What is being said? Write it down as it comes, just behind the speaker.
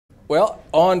Well,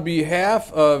 on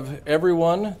behalf of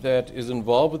everyone that is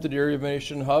involved with the Dairy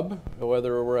Innovation Hub,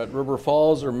 whether we're at River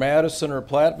Falls or Madison or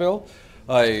Platteville,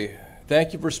 I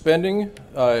thank you for spending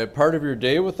part of your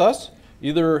day with us,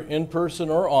 either in person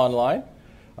or online.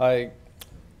 I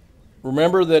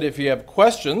remember that if you have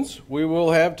questions, we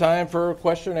will have time for a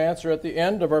question and answer at the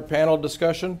end of our panel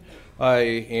discussion.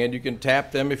 And you can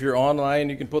tap them if you're online.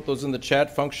 You can put those in the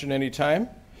chat function anytime.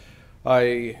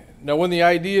 Now, when the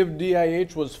idea of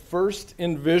DIH was first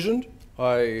envisioned,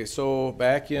 so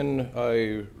back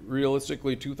in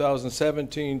realistically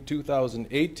 2017,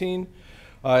 2018,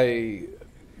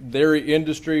 dairy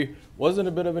industry was in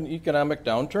a bit of an economic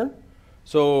downturn.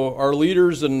 So our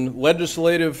leaders and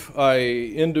legislative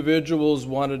individuals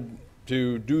wanted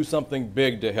to do something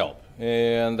big to help.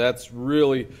 And that's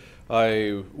really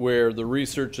where the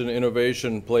research and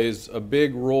innovation plays a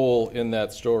big role in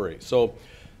that story. So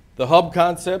the hub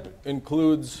concept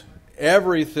includes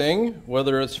everything,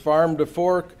 whether it's farm to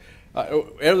fork,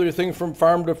 everything from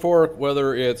farm to fork,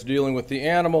 whether it's dealing with the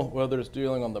animal, whether it's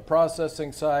dealing on the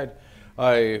processing side,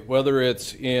 whether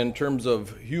it's in terms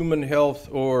of human health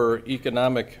or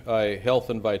economic health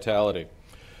and vitality.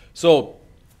 So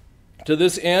to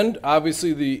this end,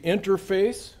 obviously the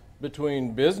interface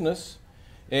between business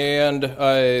and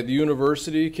the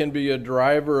university can be a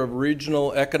driver of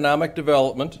regional economic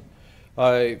development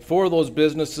for those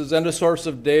businesses and a source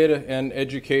of data and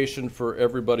education for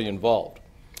everybody involved.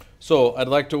 So I'd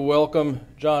like to welcome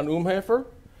John Umhoefer,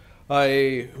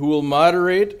 who will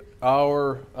moderate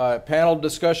our panel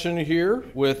discussion here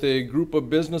with a group of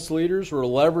business leaders who are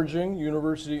leveraging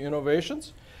university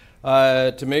innovations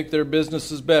to make their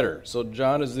businesses better. So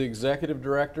John is the executive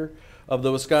director of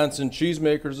the Wisconsin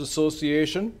Cheesemakers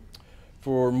Association.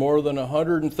 For more than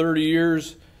 130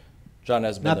 years. John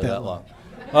hasn't been there that long.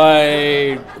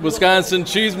 Wisconsin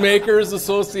Cheesemakers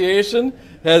Association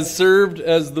has served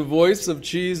as the voice of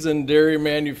cheese and dairy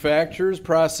manufacturers,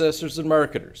 processors, and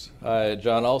marketers.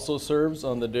 John also serves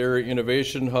on the Dairy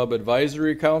Innovation Hub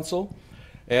Advisory Council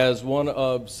as one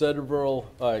of several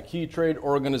key trade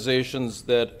organizations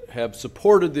that have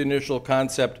supported the initial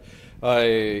concept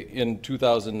in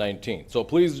 2019. So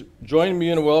please join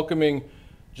me in welcoming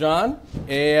John,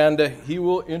 and he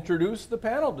will introduce the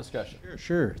panel discussion.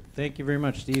 Sure. Thank you very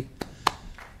much, Steve.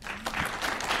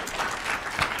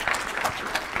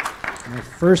 My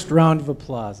first round of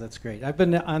applause. That's great. I've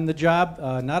been on the job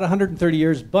not 130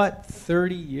 years, but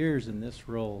 30 years in this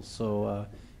role. So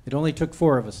it only took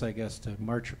 4 of us, I guess, to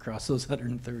march across those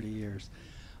 130 years.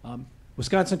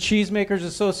 Wisconsin Cheesemakers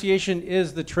Association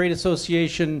is the trade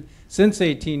association since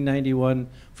 1891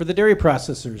 for the dairy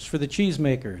processors, for the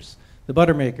cheesemakers, the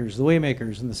butter makers, the whey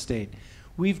makers in the state.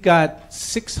 We've got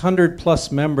 600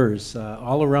 plus members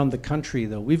all around the country,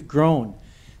 though. We've grown,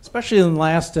 especially in the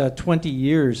last 20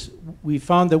 years. We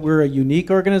found that we're a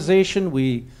unique organization.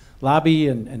 We lobby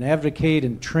and advocate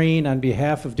and train on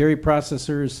behalf of dairy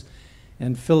processors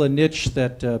and fill a niche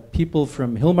that people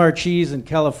from Hilmar cheese in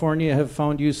California have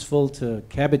found useful to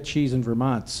Cabot cheese in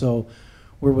Vermont. So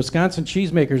we're Wisconsin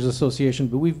Cheesemakers Association,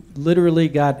 but we've literally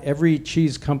got every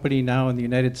cheese company now in the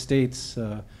United States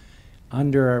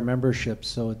under our membership.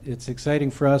 So it's exciting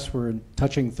for us. We're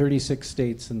touching 36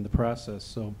 states in the process.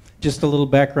 So just a little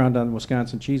background on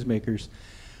Wisconsin Cheesemakers.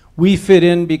 We fit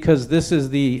in because this is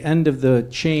the end of the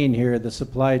chain here, the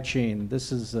supply chain.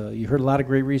 This is, you heard a lot of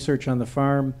great research on the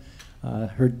farm.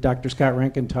 Heard Dr. Scott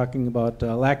Rankin talking about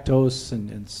lactose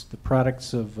and the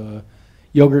products of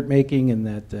yogurt making and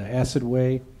that acid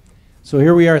whey. So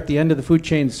here we are at the end of the food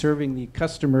chain serving the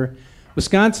customer.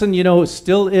 Wisconsin, you know,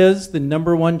 still is the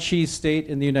 #1 cheese state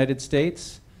in the United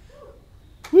States.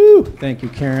 Woo! Thank you,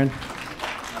 Karen.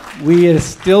 We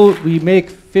make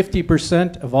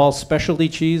 50% of all specialty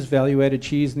cheese, value-added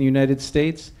cheese in the United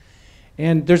States.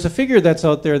 And there's a figure that's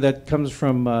out there that comes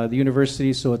from the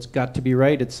university, so it's got to be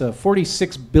right. It's a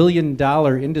 $46 billion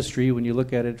industry when you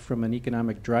look at it from an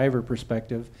economic driver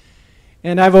perspective.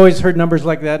 And I've always heard numbers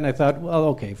like that, and I thought, well,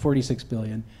 okay, 46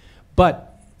 billion.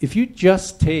 But if you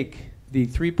just take the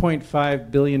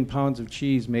 3.5 billion pounds of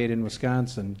cheese made in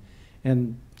Wisconsin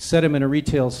and set them in a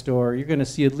retail store, you're going to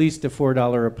see at least a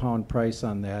 $4 a pound price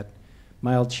on that.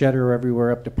 Mild cheddar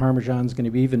everywhere up to Parmesan is going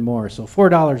to be even more. So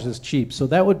 $4 is cheap. So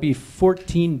that would be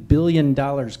 $14 billion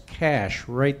cash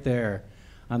right there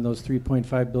on those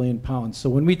 3.5 billion pounds.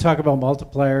 So when we talk about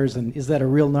multipliers and is that a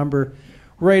real number,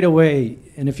 right away,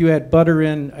 and if you add butter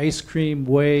in, ice cream,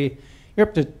 whey, you're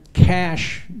up to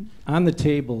cash on the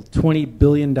table, $20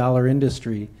 billion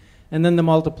industry. And then the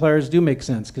multipliers do make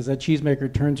sense because that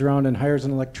cheesemaker turns around and hires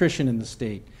an electrician in the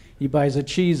state. He buys a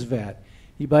cheese vat.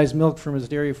 he buys milk from his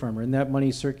dairy farmer, and that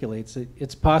money circulates.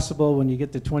 It's possible when you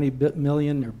get to 20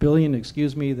 million or billion,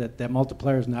 excuse me, that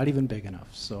multiplier is not even big enough.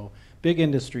 So big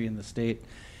industry in the state.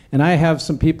 And I have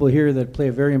some people here that play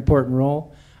a very important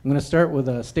role. I'm going to start with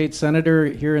a state senator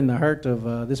here in the heart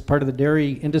of this part of the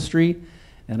dairy industry,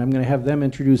 and I'm going to have them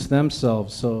introduce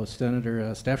themselves. So Senator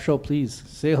Stafsholt, please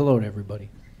say hello to everybody.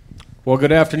 Well,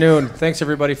 good afternoon. Thanks,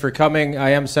 everybody, for coming.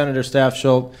 I am Senator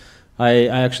Stafsholt. I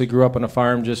actually grew up on a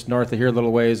farm just north of here, a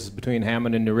little ways between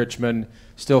Heiman and New Richmond.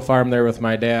 Still farm there with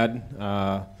my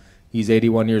dad. He's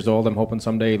 81 years old. I'm hoping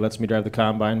someday he lets me drive the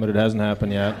combine, but it hasn't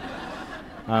happened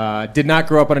yet. Did not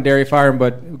grow up on a dairy farm,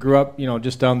 but grew up,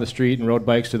 just down the street and rode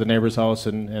bikes to the neighbor's house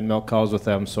and milked cows with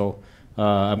them. So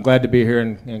I'm glad to be here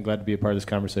and glad to be a part of this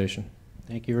conversation.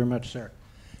 Thank you very much, sir.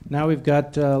 Now we've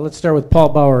got, let's start with Paul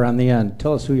Bauer on the end.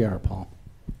 Tell us who you are, Paul.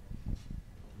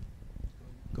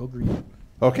 Go green.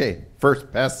 Okay,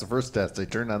 passed the first test. I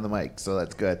turned on the mic, so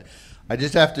that's good. I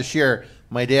just have to share,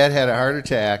 my dad had a heart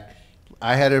attack.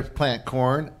 I had to plant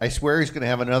corn. I swear he's going to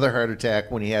have another heart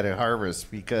attack when he had a harvest,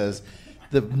 because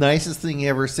the nicest thing he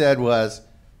ever said was,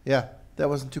 yeah, that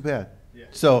wasn't too bad. Yeah.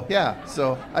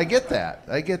 So I get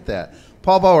that.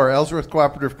 Paul Bauer, Ellsworth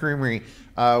Cooperative Creamery.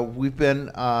 We've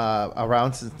been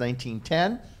around since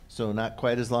 1910, so not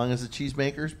quite as long as the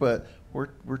cheesemakers, but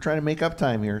we're trying to make up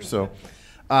time here. So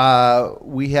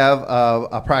we have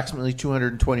approximately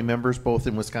 220 members, both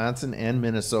in Wisconsin and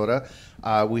Minnesota.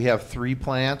 We have 3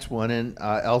 plants, one in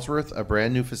Ellsworth, a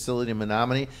brand new facility in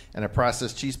Menominee, and a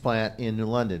processed cheese plant in New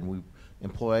London. We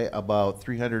employ about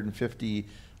 350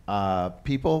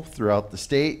 people throughout the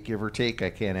state, give or take. I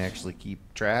can't actually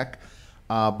keep track.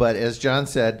 But as John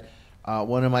said,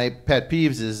 one of my pet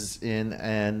peeves is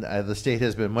the state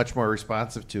has been much more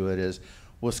responsive to it, is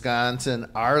Wisconsin.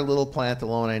 Our little plant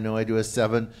alone, I know I do a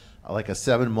 7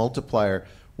 multiplier.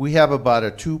 We have about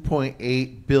a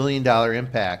 $2.8 billion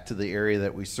impact to the area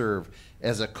that we serve.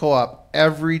 As a co-op,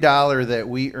 every dollar that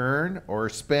we earn or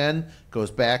spend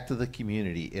goes back to the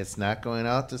community. It's not going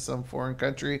out to some foreign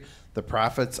country. The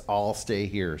profits all stay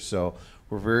here. So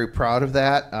we're very proud of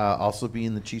that, also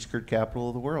being the cheese curd capital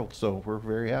of the world. So we're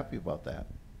very happy about that.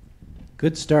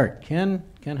 Good start. Ken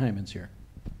Heiman's here.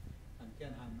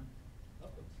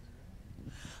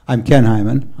 I'm Ken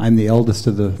Heiman. I'm the eldest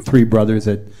of the 3 brothers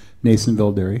at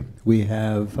Nasonville Dairy. We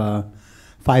have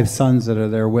 5 sons that are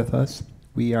there with us.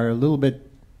 We are a little bit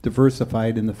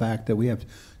diversified in the fact that we have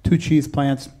 2 cheese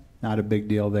plants, not a big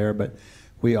deal there, but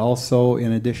we also,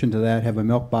 in addition to that, have a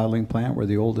milk bottling plant. We're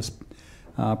the oldest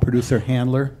producer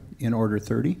handler in Order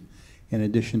 30. In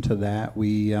addition to that,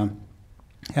 we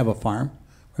have a farm.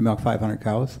 We milk 500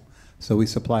 cows, so we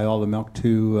supply all the milk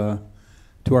to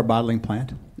our bottling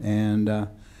plant, and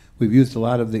we've used a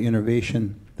lot of the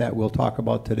innovation that we'll talk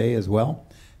about today as well,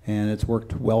 and it's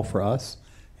worked well for us,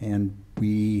 and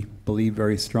we believe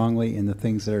very strongly in the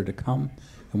things that are to come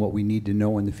and what we need to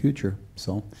know in the future.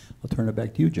 So I'll turn it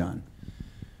back to you, John.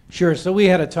 Sure. So we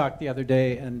had a talk the other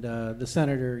day, and the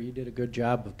senator, you did a good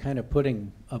job of kind of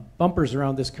putting bumpers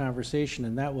around this conversation,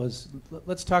 and that was,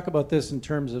 let's talk about this in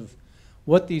terms of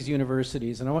what these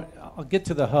universities, and I'll get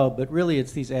to the hub, but really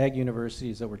it's these ag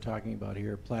universities that we're talking about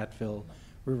here, Platteville,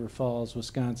 River Falls,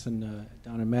 Wisconsin,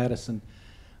 down in Madison.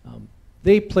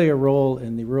 They play a role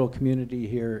in the rural community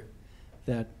here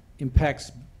that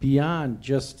impacts beyond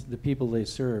just the people they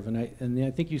serve. And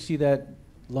I think you see that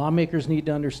lawmakers need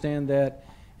to understand that,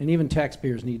 and even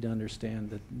taxpayers need to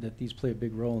understand that these play a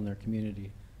big role in their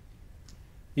community.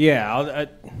 Yeah,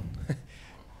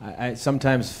 I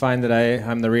sometimes find that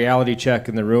I'm the reality check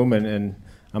in the room, and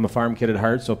I'm a farm kid at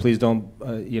heart, so please don't,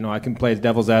 I can play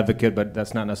devil's advocate, but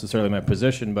that's not necessarily my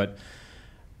position. But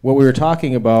what we were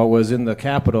talking about was in the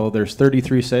Capitol, there's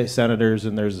 33 senators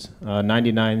and there's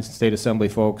 99 state assembly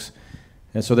folks.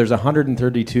 And so there's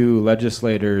 132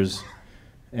 legislators,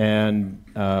 and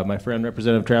my friend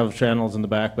Representative Travis Channel's in the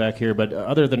back here. But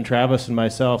other than Travis and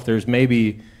myself, there's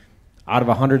maybe, out of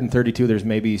 132, there's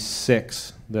maybe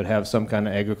 6 that have some kind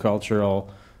of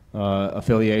agricultural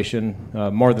affiliation.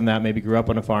 More than that, maybe grew up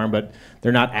on a farm, but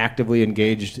they're not actively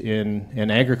engaged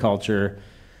in agriculture.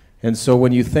 And so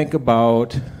when you think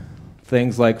about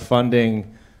things like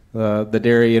funding the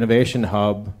Dairy Innovation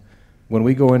Hub, when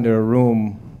we go into a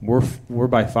room, we're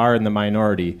by far in the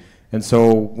minority. And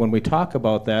so when we talk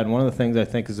about that, and one of the things I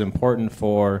think is important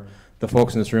for the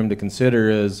folks in this room to consider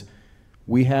is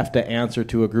we have to answer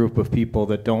to a group of people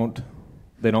that don't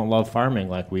love farming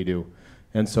like we do.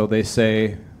 And so they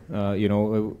say,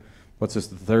 what's this,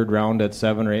 the third round at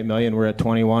 7 or 8 million? We're at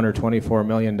 21 or 24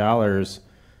 million dollars.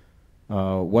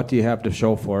 What do you have to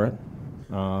show for it?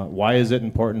 Why is it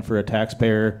important for a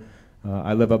taxpayer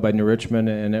I live up by New Richmond,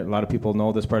 and a lot of people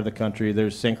know this part of the country.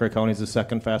 There's St. Croix County is the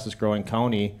second fastest growing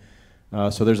county,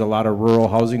 so there's a lot of rural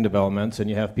housing developments, and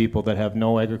you have people that have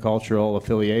no agricultural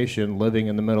affiliation living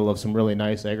in the middle of some really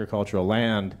nice agricultural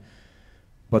land,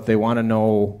 but they want to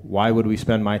know, why would we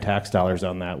spend my tax dollars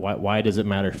on that? Why does it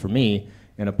matter for me?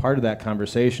 And a part of that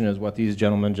conversation is what these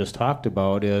gentlemen just talked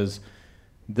about is,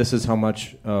 this is how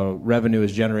much revenue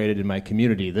is generated in my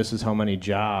community. This is how many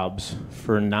jobs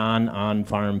for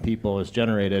non-on-farm people is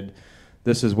generated.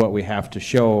 This is what we have to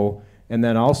show. And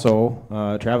then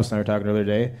also, Travis and I were talking the other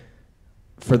day,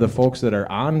 for the folks that are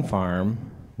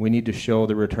on-farm, we need to show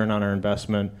the return on our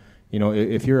investment. You know,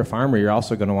 if you're a farmer, you're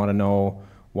also going to want to know,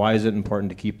 why is it important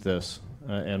to keep this?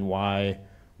 And why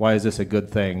is this a good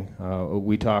thing?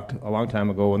 We talked a long time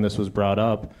ago when this was brought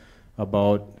up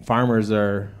about farmers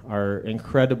are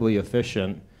incredibly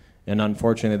efficient, and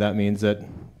unfortunately that means that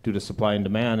due to supply and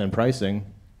demand and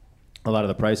pricing, a lot of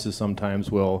the prices sometimes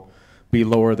will be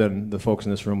lower than the folks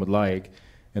in this room would like.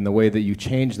 And the way that you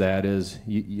change that is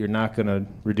you're not going to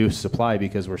reduce supply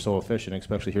because we're so efficient,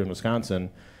 especially here in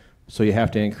Wisconsin, so you have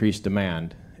to increase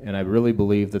demand. And I really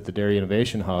believe that the Dairy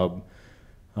Innovation Hub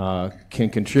can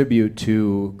contribute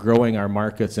to growing our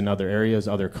markets in other areas,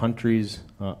 other countries,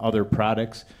 other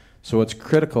products. So it's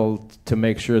critical to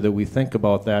make sure that we think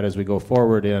about that as we go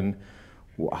forward in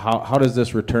how does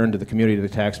this return to the community, to the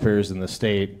taxpayers, and the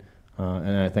state.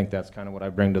 And I think that's kind of what I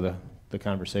bring to the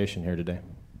conversation here today.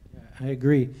 I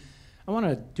agree. I want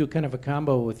to do kind of a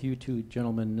combo with you two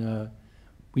gentlemen.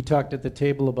 We talked at the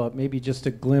table about maybe just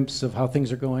a glimpse of how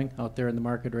things are going out there in the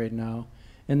market right now,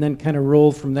 and then kind of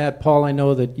roll from that. Paul, I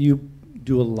know that you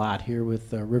do a lot here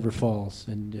with River Falls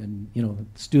and you know,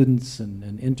 students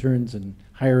and interns and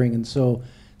hiring, and so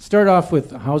start off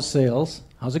with how's sales,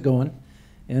 how's it going,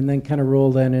 and then kind of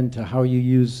roll then into how you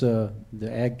use the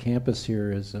ag campus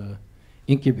here as a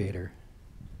incubator.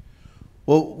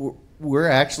 Well, we're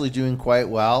actually doing quite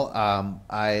well.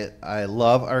 I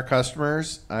love our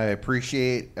customers. I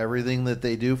appreciate everything that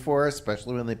they do for us,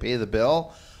 especially when they pay the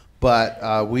bill.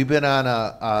 But we've been on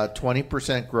a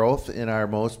 20% growth in our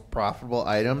most profitable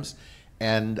items.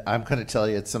 And I'm going to tell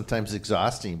you, it's sometimes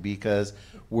exhausting because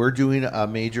we're doing a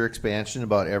major expansion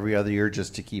about every other year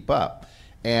just to keep up.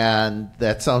 And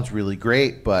that sounds really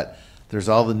great, but there's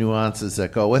all the nuances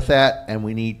that go with that, and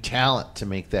we need talent to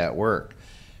make that work.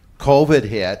 COVID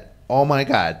hit. Oh my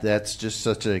God, that's just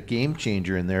such a game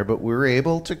changer in there. But we were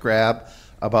able to grab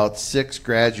about 6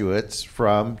 graduates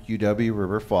from UW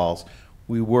River Falls.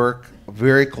 We work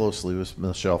very closely with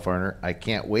Michelle Farner. I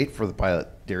can't wait for the pilot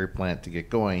dairy plant to get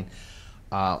going.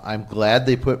 I'm glad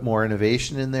they put more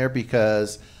innovation in there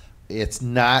because it's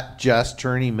not just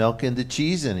turning milk into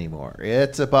cheese anymore.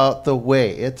 It's about the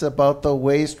whey. It's about the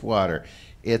wastewater.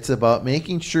 It's about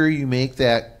making sure you make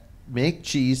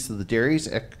cheese to the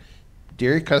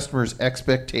dairy customers'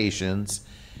 expectations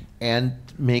and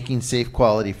making safe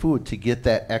quality food to get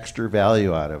that extra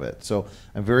value out of it. So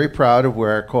I'm very proud of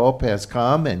where our co-op has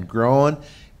come and grown,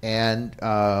 and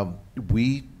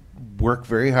we work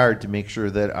very hard to make sure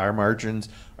that our margins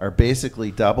are basically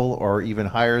double or even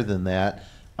higher than that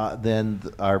than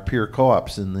our peer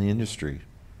co-ops in the industry.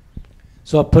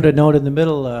 So I'll put a note in the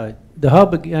middle. The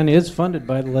hub, again, is funded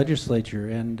by the legislature,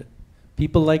 and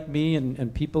people like me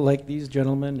and people like these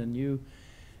gentlemen and you,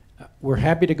 we're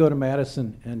happy to go to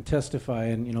Madison and testify,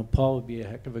 and you know, Paul would be a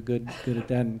heck of a good at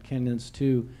that, and Ken is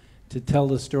too, to tell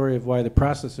the story of why the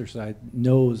processor side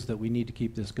knows that we need to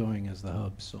keep this going as the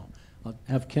hub. So I'll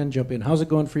have Ken jump in. How's it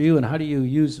going for you, and how do you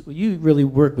use, you really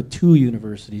work with 2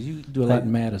 universities. You do a lot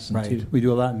in Madison too. Right, we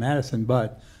do a lot in Madison,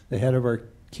 but the head of our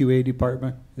QA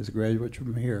department is a graduate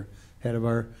from here. Head of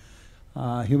our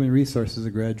human resources is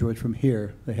a graduate from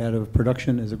here. The head of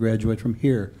production is a graduate from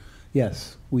here.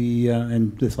 Yes, we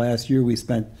and this last year we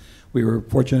were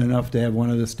fortunate enough to have one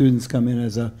of the students come in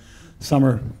as a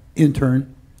summer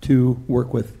intern to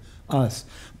work with us,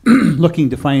 looking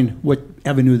to find what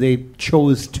avenue they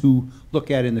chose to look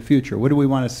at in the future. What do we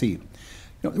want to see? You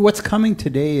know, what's coming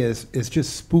today is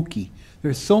just spooky.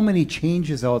 There's so many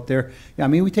changes out there. I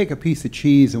mean, we take a piece of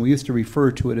cheese and we used to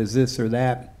refer to it as this or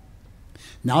that.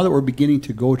 Now that we're beginning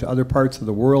to go to other parts of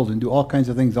the world and do all kinds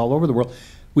of things all over the world,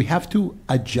 we have to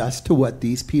adjust to what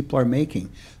these people are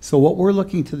making. So what we're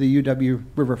looking to the UW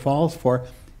River Falls for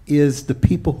is the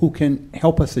people who can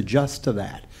help us adjust to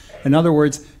that. In other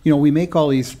words, you know, we make all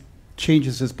these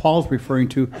changes, as Paul's referring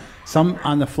to, some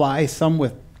on the fly, some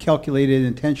with calculated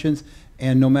intentions,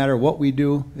 and no matter what we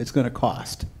do, it's going to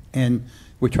cost. And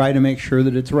we try to make sure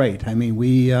that it's right. I mean,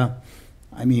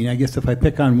 I guess if I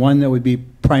pick on one that would be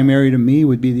primary to me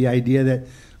would be the idea that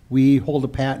We hold a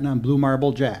patent on Blue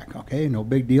Marble Jack, okay? No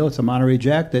big deal. It's a Monterey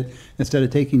Jack that instead of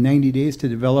taking 90 days to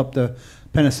develop the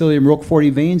Penicillium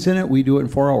roqueforti veins in it, we do it in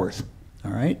 4 hours.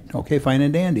 All right? Okay, fine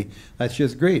and dandy. That's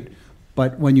just great.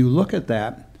 But when you look at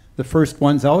that, the first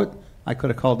one's out, I could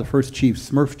have called the first cheese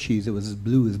Smurf cheese. It was as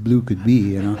blue could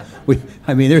be, you know.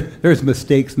 There's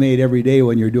mistakes made every day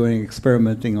when you're doing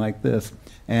experimenting like this.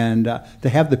 And to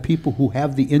have the people who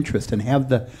have the interest and have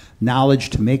the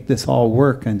knowledge to make this all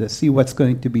work and to see what's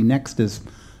going to be next is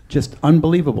just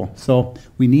unbelievable. So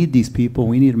we need these people.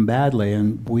 We need them badly.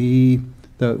 And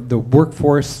the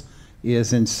workforce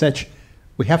is in such,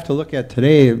 we have to look at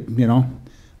today, you know,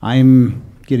 I'm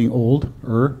getting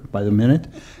older by the minute.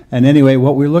 And anyway,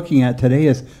 what we're looking at today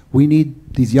is we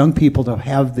need these young people to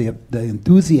have the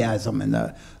enthusiasm and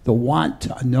the want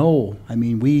to know. I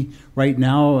mean, we right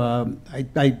now,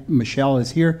 Michelle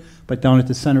is here, but down at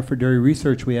the Center for Dairy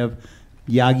Research, we have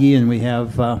Yagi and we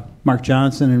have Mark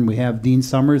Johnson and we have Dean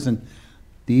Summers, and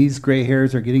these gray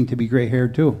hairs are getting to be gray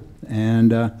haired too.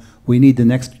 And we need the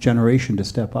next generation to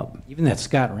step up. Even that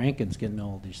Scott Rankin's getting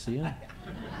old. You see it?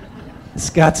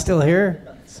 Scott's still here?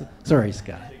 Sorry,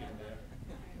 Scott.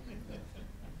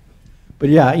 But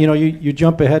yeah, you know, you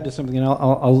jump ahead to something, and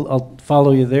I'll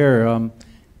follow you there.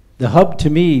 The hub to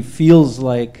me feels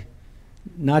like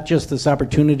not just this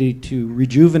opportunity to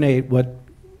rejuvenate what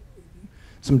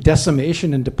some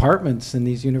decimation in departments in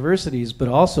these universities, but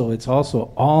it's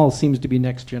also all seems to be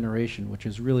next generation, which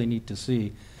is really neat to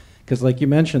see. Because like you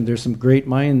mentioned, there's some great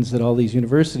minds at all these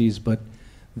universities, but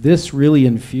this really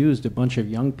infused a bunch of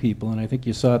young people, and I think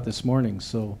you saw it this morning.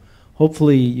 So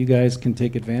hopefully you guys can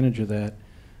take advantage of that.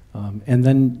 And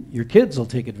then your kids will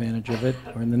take advantage of it,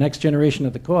 or in the next generation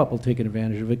of the co-op will take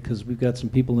advantage of it, because we've got some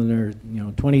people in their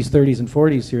 20s, 30s, and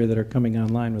 40s here that are coming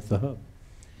online with the hub.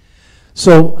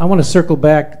 So I want to circle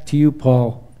back to you,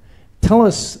 Paul. Tell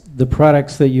us the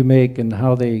products that you make and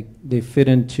how they fit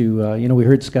into, we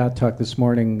heard Scott talk this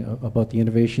morning about the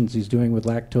innovations he's doing with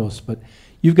lactose, but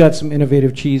you've got some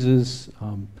innovative cheeses.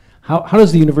 How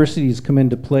does the universities come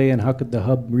into play, and how could the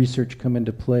hub research come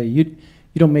into play?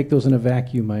 You don't make those in a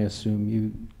vacuum, I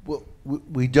assume. Well,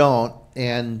 we don't,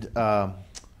 and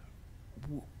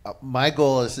my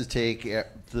goal is to take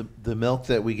the milk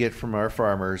that we get from our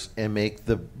farmers and make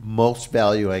the most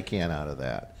value I can out of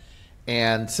that.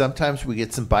 And sometimes we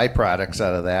get some byproducts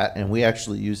out of that, and we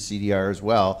actually use CDR as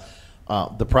well.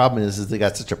 The problem is they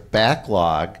got such a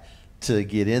backlog to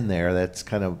get in there. That's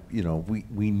kind of,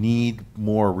 we need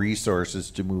more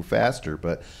resources to move faster,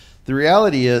 but the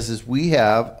reality is we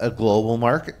have a global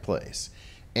marketplace.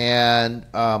 And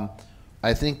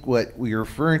I think what we're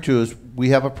referring to is we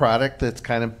have a product that's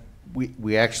kind of,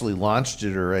 we actually launched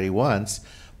it already once,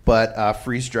 but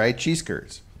freeze-dried cheese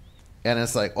curds. And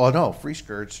it's like, oh no, cheese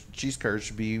curds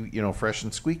should be, fresh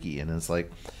and squeaky. And it's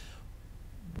like,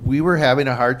 we were having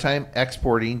a hard time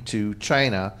exporting to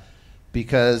China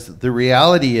because the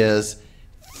reality is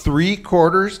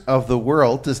 3/4 of the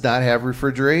world does not have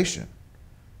refrigeration.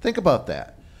 Think about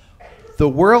that. The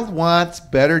world wants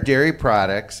better dairy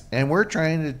products, and we're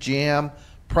trying to jam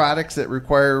products that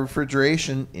require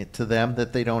refrigeration into them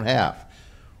that they don't have.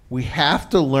 We have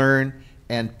to learn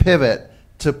and pivot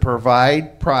to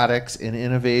provide products and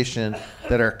innovation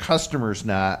that our customers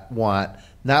want,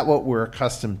 not what we're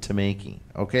accustomed to making,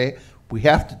 okay? We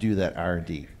have to do that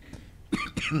R&D.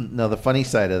 Now, the funny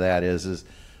side of that is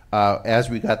as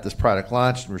we got this product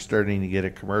launched and we're starting to get a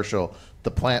commercial,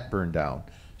 the plant burned down.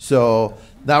 So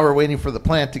now we're waiting for the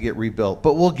plant to get rebuilt,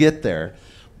 but we'll get there.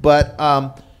 But,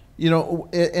 and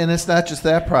it's not just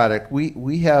that product.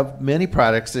 We have many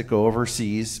products that go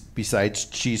overseas besides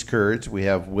cheese curds. We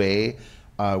have whey.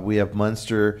 We have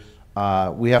Munster.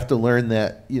 We have to learn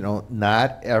that,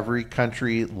 not every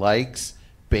country likes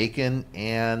bacon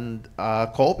and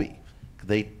Colby.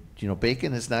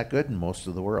 Bacon is not good in most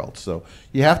of the world. So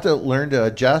you have to learn to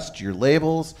adjust your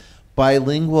labels,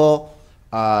 bilingual.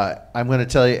 I'm going to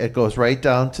tell you, it goes right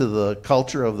down to the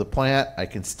culture of the plant. I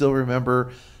can still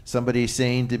remember somebody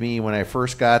saying to me when I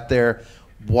first got there,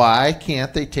 why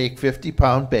can't they take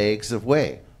 50-pound bags of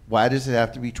whey? Why does it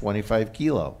have to be 25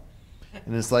 kilo?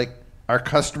 And it's like, our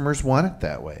customers want it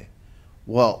that way.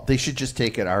 Well, they should just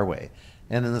take it our way.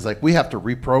 And then it's like, we have to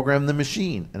reprogram the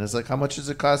machine. And it's like, how much does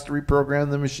it cost to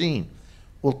reprogram the machine?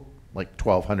 Well, like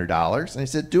 $1,200. And I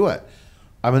said, do it.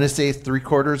 I'm going to say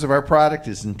 3/4 of our product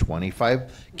is in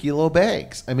 25-kilo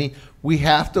bags. I mean, we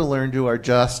have to learn to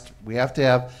adjust. We have to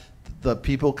have the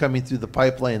people coming through the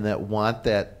pipeline that want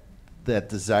that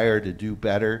desire to do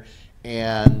better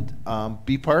and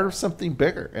be part of something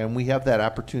bigger. And we have that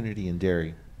opportunity in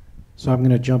dairy. So I'm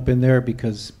going to jump in there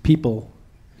because people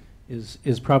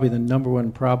is probably the number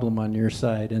one problem on your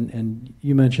side. And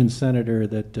you mentioned, Senator,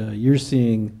 that you're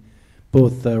seeing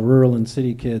both rural and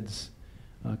city kids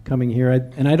coming here.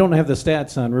 And I don't have the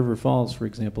stats on River Falls, for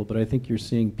example, but I think you're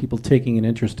seeing people taking an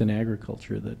interest in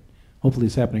agriculture that hopefully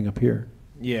is happening up here.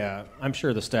 Yeah, I'm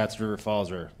sure the stats of River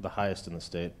Falls are the highest in the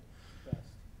state.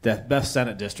 The best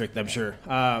Senate district, I'm sure.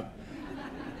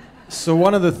 So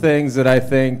one of the things that I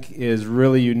think is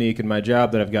really unique in my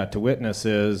job that I've got to witness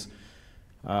is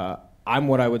I'm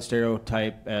what I would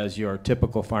stereotype as your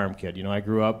typical farm kid. You know, I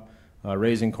grew up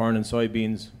raising corn and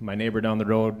soybeans. My neighbor down the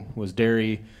road was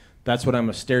dairy. That's what I'm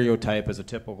a stereotype as a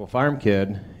typical farm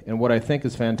kid. And what I think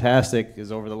is fantastic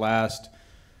is over the last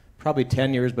probably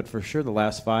 10 years, but for sure the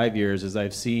last 5 years, is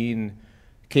I've seen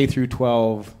K through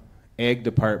 12 ag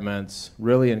departments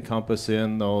really encompass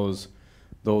in those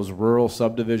rural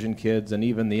subdivision kids and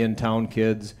even the in-town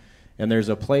kids. And there's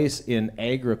a place in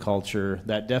agriculture,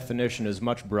 that definition is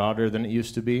much broader than it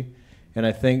used to be. And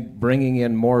I think bringing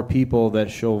in more people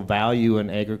that show value in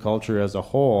agriculture as a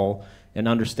whole and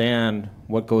understand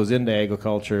what goes into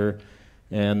agriculture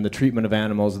and the treatment of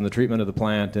animals and the treatment of the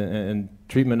plant and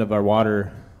treatment of our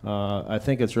water, I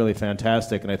think it's really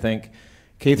fantastic. And I think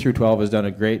K through 12 has done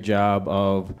a great job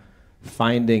of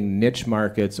finding niche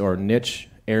markets or niche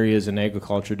areas in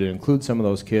agriculture to include some of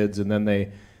those kids, and then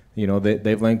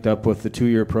they've linked up with the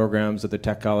 2-year programs at the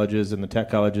tech colleges, and the tech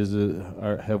colleges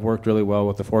have worked really well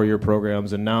with the 4-year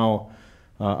programs, and now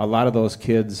a lot of those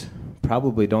kids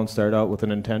probably don't start out with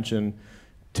an intention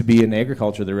to be in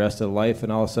agriculture the rest of their life,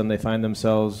 and all of a sudden they find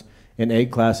themselves in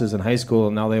ag classes in high school,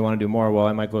 and now they want to do more. Well,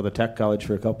 I might go to the tech college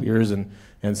for a couple years, and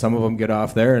some of them get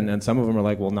off there, and some of them are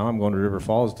like, well, now I'm going to River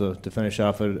Falls to finish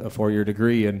off a 4-year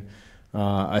degree. And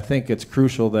I think it's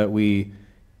crucial that we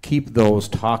keep those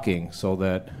talking so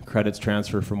that credits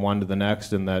transfer from one to the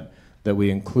next, and that we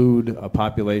include a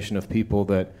population of people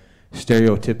that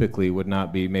stereotypically would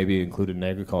not be maybe included in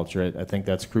agriculture. I think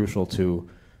that's crucial to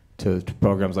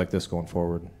programs like this going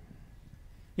forward.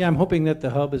 Yeah, I'm hoping that the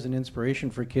hub is an inspiration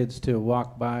for kids to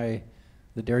walk by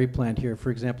the dairy plant here,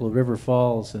 for example, River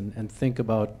Falls, and think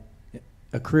about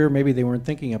a career maybe they weren't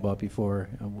thinking about before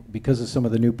because of some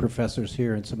of the new professors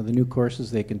here and some of the new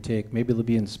courses they can take. Maybe they'll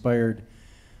be inspired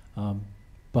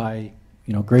by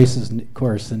Grace's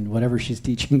course and whatever she's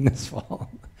teaching this fall.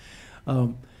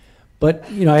 But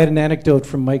I had an anecdote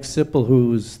from Mike Sipple,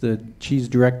 who's the cheese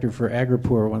director for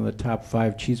Agripur, one of the top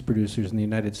 5 cheese producers in the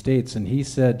United States, and he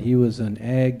said he was an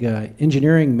ag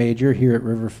engineering major here at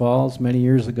River Falls many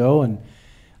years ago, and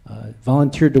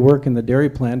volunteered to work in the dairy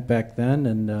plant back then,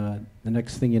 and the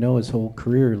next thing you know, his whole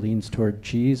career leans toward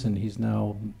cheese, and he's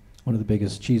now one of the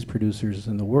biggest cheese producers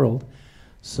in the world.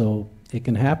 So it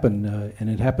can happen,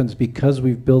 and it happens because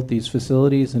we've built these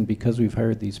facilities and because we've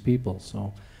hired these people.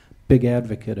 So big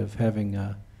advocate of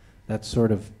having that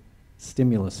sort of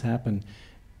stimulus happen.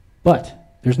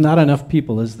 But there's not enough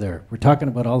people, is there? We're talking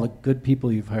about all the good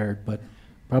people you've hired, but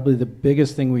probably the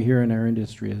biggest thing we hear in our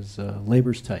industry is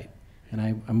labor's tight. And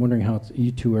I'm wondering how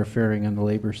you two are faring on the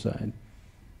labor side.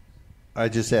 I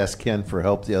just asked Ken for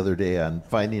help the other day on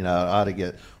finding out how to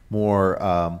get more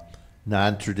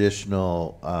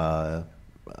non-traditional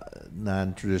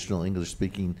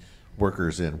English-speaking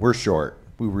workers in. We're short.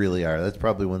 We really are. That's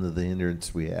probably one of the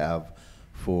hindrances we have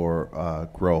for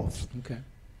growth. Okay.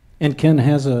 And Ken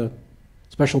has a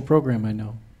special program, I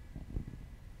know.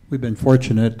 We've been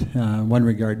fortunate in one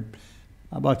regard.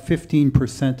 About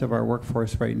 15% of our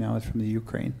workforce right now is from the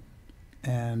Ukraine,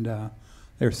 and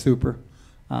they're super.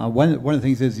 One of the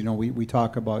things is, we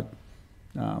talk about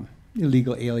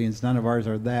illegal aliens. None of ours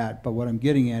are that, but what I'm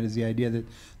getting at is the idea that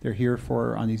they're here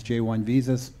on these J-1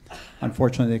 visas.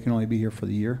 Unfortunately, they can only be here for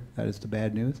the year. That is the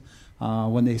bad news.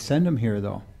 When they send them here,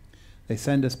 though, they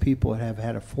send us people that have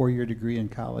had a 4-year degree in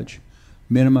college,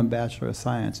 minimum Bachelor of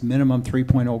Science, minimum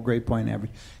 3.0 grade point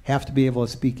average, have to be able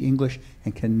to speak English,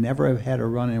 and can never have had a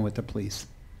run-in with the police.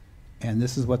 And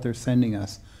this is what they're sending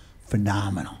us.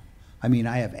 Phenomenal. I mean,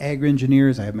 I have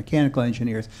agri-engineers, I have mechanical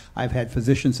engineers, I've had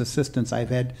physician's assistants, I've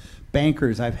had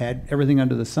bankers, I've had everything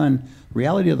under the sun.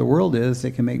 Reality of the world is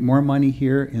they can make more money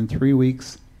here in 3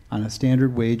 weeks on a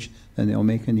standard wage than they'll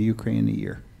make in the Ukraine in a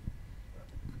year.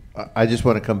 I just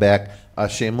want to come back, a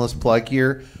shameless plug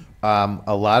here.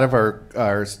 A lot of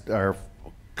our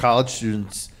college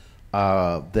students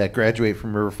that graduate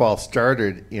from River Falls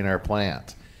started in our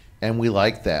plant, and we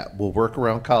like that. We'll work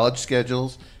around college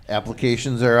schedules.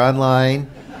 Applications are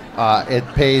online. It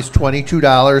pays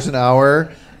 $22 an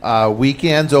hour.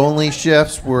 Weekends only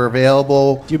shifts. We're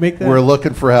available. Do you make that? We're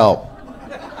looking for help.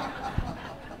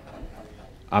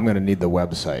 I'm going to need the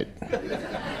website.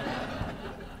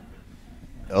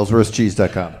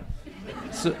 Ellsworthcheese.com.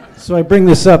 So I bring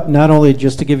this up not only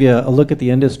just to give you a look at the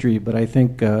industry, but I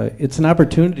think it's an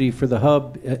opportunity for the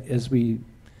hub as we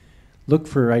look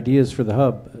for ideas for the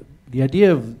hub. The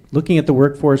idea of looking at the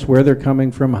workforce, where they're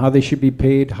coming from, how they should be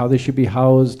paid, how they should be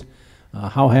housed,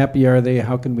 how happy are they,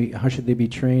 how should they be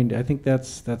trained. I think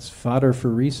that's fodder for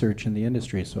research in the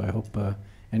industry. So I hope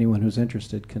anyone who's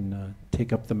interested can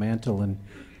take up the mantle and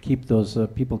keep those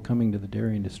people coming to the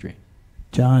dairy industry.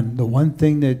 John, the one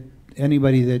thing that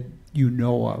anybody that you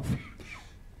know of,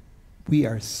 we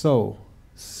are so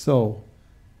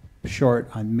short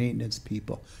on maintenance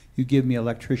people. You give me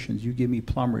electricians, you give me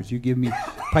plumbers, you give me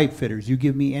pipe fitters, you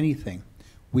give me anything.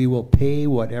 We will pay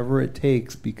whatever it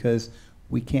takes because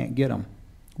we can't get them.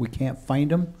 We can't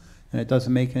find them, and it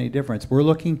doesn't make any difference. We're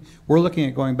looking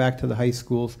at going back to the high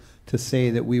schools to say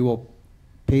that we will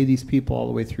pay these people all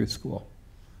the way through school.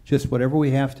 Just whatever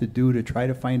we have to do to try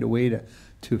to find a way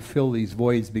to fill these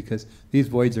voids, because these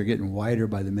voids are getting wider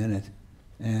by the minute.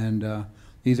 And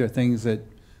these are things that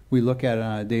we look at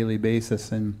on a daily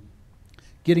basis. And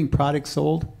getting products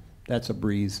sold, that's a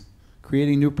breeze.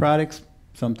 Creating new products,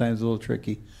 sometimes a little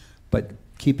tricky. But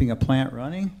keeping a plant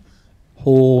running,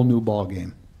 whole new ball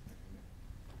game.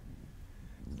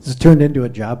 This has turned into a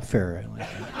job fair. I like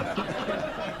it.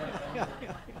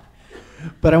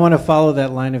 But I want to follow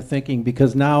that line of thinking,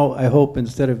 because now I hope,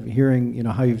 instead of hearing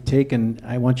how you've taken,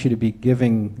 I want you to be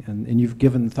giving, and you've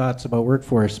given thoughts about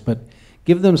workforce, but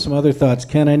give them some other thoughts.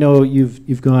 Ken, I know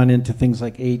you've gone into things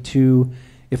like A2.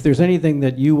 If there's anything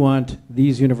that you want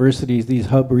these universities, these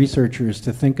hub researchers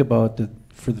to think about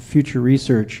for the future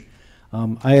research,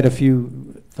 I had a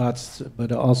few thoughts,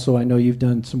 but also I know you've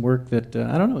done some work that,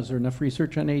 I don't know, is there enough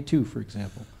research on A2, for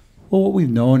example? Well, what we've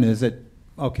known is that,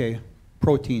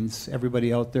 proteins,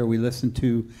 everybody out there, we listen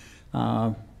to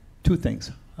two things.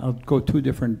 I'll go two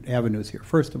different avenues here.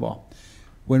 First of all,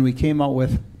 when we came out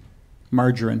with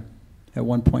margarine at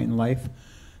one point in life,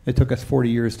 it took us 40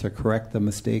 years to correct the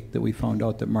mistake that we found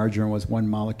out that margarine was one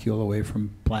molecule away from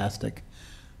plastic.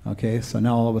 Okay, so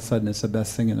now all of a sudden it's the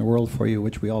best thing in the world for you,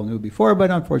 which we all knew before,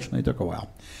 but unfortunately it took a while.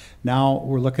 Now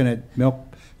we're looking at milk.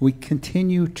 We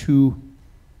continue to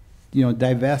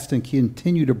divest and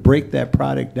continue to break that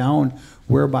product down,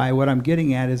 whereby what I'm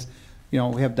getting at is, we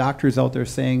have doctors out there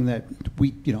saying that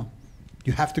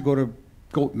you have to go to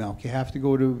goat milk, you have to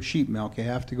go to sheep milk, you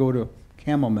have to go to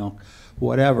camel milk,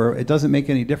 whatever. It doesn't make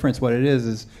any difference. What it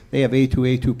is they have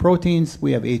A2 proteins,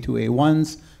 we have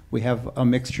A2A1s, we have a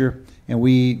mixture, and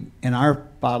in our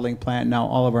bottling plant now,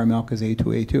 all of our milk is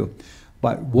A2A2.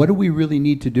 But what do we really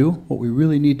need to do? What we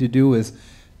really need to do is,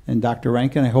 and Dr.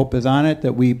 Rankin, I hope, is on it,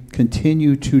 that we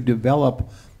continue to develop,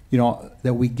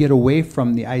 that we get away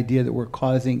from the idea that we're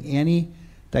causing any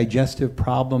digestive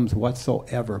problems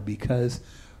whatsoever, because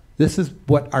this is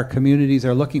what our communities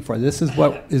are looking for. This is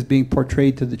what is being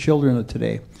portrayed to the children of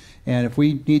today. And if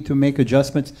we need to make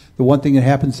adjustments, the one thing that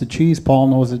happens to cheese, Paul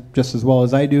knows it just as well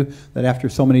as I do, that after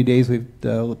so many days,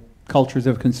 the cultures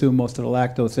have consumed most of the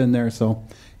lactose in there, so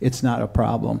it's not a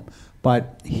problem.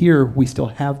 But here, we still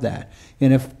have that.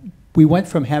 And if we went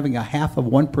from having a half of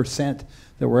 1%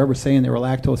 that were ever saying they were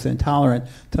lactose intolerant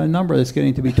to a number that's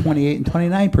getting to be 28 and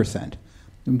 29%,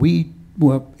 and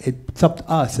it's up to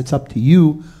us, it's up to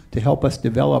you to help us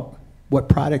develop what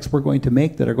products we're going to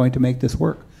make that are going to make this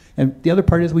work. And the other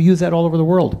part is we use that all over the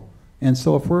world. And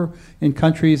so if we're in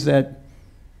countries that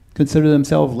consider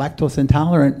themselves lactose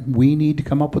intolerant, we need to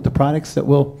come up with the products that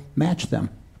will match them.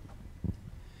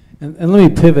 And let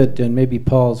me pivot, and maybe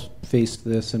Paul's faced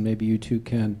this, and maybe you too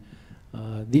can.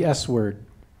 The S word,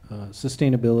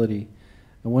 sustainability.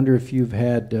 I wonder if you've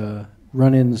had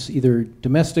run-ins either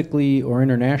domestically or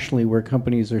internationally where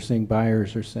companies are saying,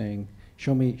 buyers are saying,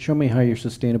 show me how you're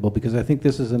sustainable, because I think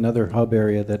this is another hub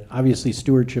area that obviously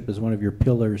stewardship is one of your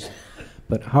pillars,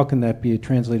 but how can that be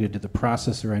translated to the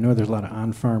processor? I know there's a lot of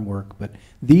on-farm work, but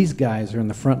these guys are in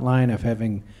the front line of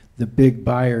having the big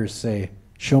buyers say,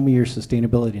 show me your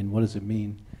sustainability, and what does it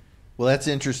mean? Well, that's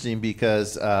interesting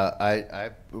because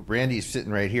Randy's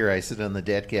sitting right here. I sit on the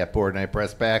DADCAP board, and I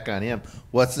press back on him.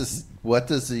 What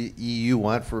does the EU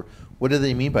want for? What do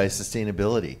they mean by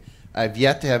sustainability? I've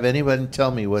yet to have anyone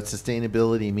tell me what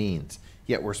sustainability means.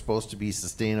 Yet we're supposed to be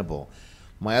sustainable.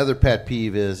 My other pet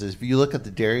peeve is if you look at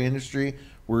the dairy industry,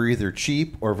 we're either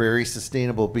cheap or very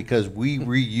sustainable because we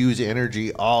reuse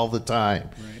energy all the time.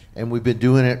 Right. And we've been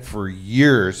doing it for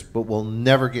years, but we'll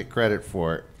never get credit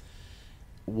for it.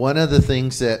 One of the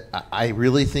things that I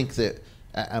really think that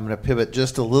I'm going to pivot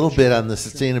just a little bit on the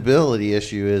sustainability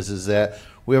issue is that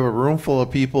we have a room full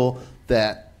of people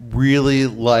that really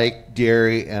like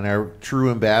dairy and are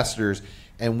true ambassadors,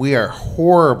 and we are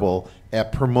horrible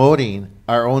at promoting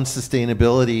our own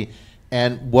sustainability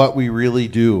and what we really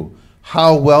do,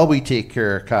 how well we take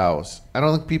care of cows. I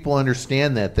don't think people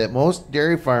understand that most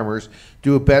dairy farmers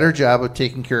do a better job of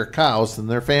taking care of cows than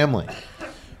their family.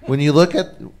 When you look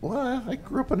at, well, I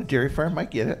grew up on a dairy farm, I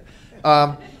get it.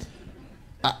 On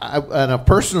a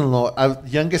personal note, I was the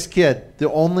youngest kid.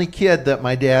 The only kid that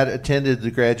my dad attended the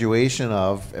graduation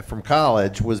of from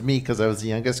college was me, because I was the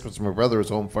youngest, because my brother was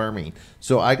home farming.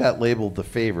 So I got labeled the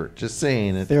favorite. Just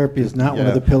saying. Therapy is not one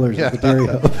of the pillars of the dairy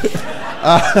hub.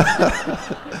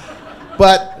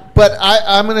 But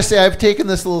I'm going to say I've taken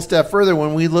this a little step further.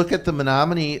 When we look at the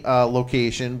Menominee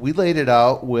location, we laid it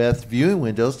out with viewing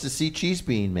windows to see cheese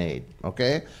being made,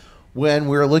 okay? When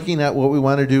we were looking at what we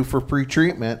want to do for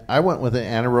pre-treatment, I went with an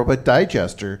anaerobic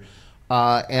digester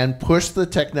and pushed the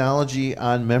technology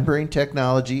on membrane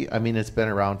technology. I mean, it's been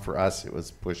around for us. It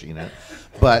was pushing it.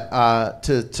 But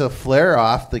to flare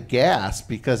off the gas,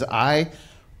 because I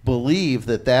believe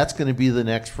that that's going to be the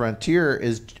next frontier,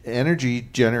 is energy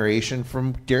generation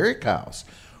from dairy cows.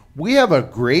 We have a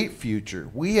great future.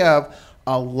 We have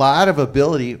a lot of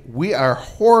ability. We are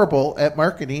horrible at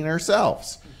marketing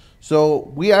ourselves.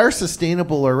 So we are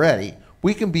sustainable already.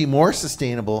 We can be more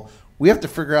sustainable. We have to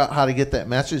figure out how to get that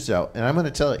message out. And I'm going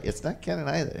to tell you, it's not Ken and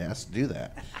I that has to do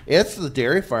that. It's the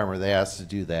dairy farmer that has to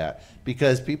do that,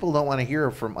 because people don't want to hear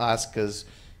from us because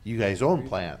you guys own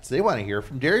plants. They want to hear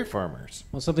from dairy farmers.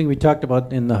 Well, something we talked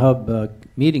about in the hub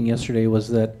meeting yesterday was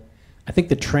that I think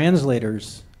the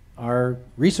translators are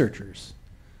researchers.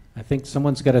 I think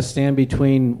someone's got to stand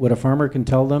between what a farmer can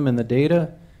tell them and the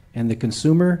data and the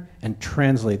consumer and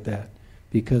translate that,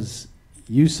 because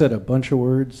you said a bunch of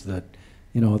words that,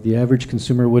 you know, the average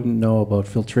consumer wouldn't know about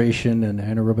filtration and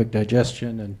anaerobic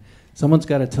digestion, and someone's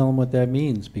got to tell them what that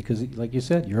means, because like you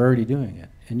said, you're already doing it.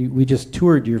 And we just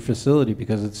toured your facility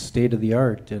because it's state of the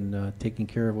art in taking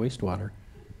care of wastewater.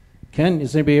 Ken,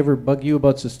 has anybody ever bug you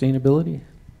about sustainability?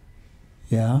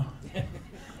 Yeah.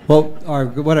 Well,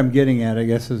 what I'm getting at, I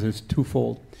guess, is it's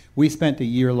twofold. We spent a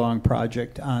year-long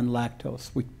project on lactose.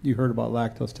 You heard about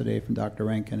lactose today from Dr.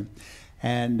 Rankin.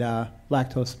 And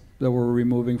lactose that we're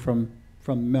removing from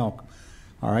milk.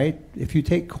 All right? If you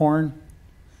take corn,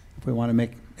 if we want to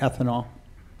make ethanol,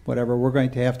 whatever, we're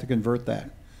going to have to convert that.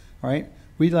 All right?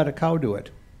 We let a cow do it.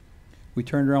 We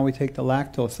turned around, we take the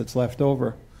lactose that's left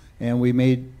over, and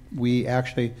we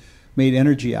actually made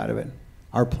energy out of it.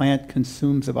 Our plant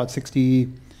consumes about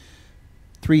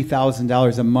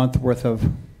 $63,000 a month worth of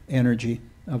energy,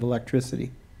 of electricity.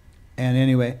 And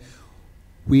anyway,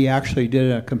 we actually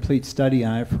did a complete study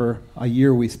on it for a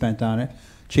year. We spent on it,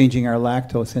 changing our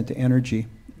lactose into energy.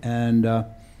 And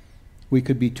we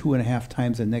could be 2.5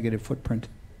 times a negative footprint.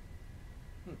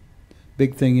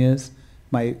 Big thing is,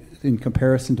 in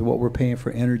comparison to what we're paying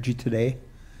for energy today,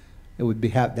 it would be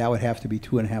that would have to be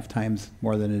 2.5 times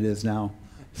more than it is now.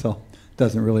 So it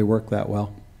doesn't really work that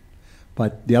well.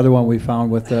 But the other one we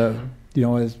found with as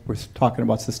we're talking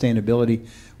about sustainability,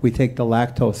 we take the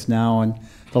lactose now, and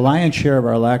the lion's share of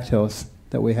our lactose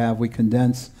that we have, we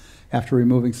condense after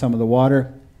removing some of the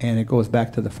water, and it goes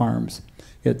back to the farms.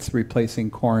 It's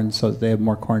replacing corn so that they have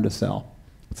more corn to sell.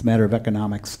 It's a matter of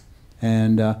economics,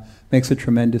 and makes a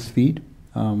tremendous feed.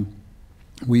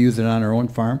 We use it on our own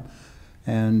farm,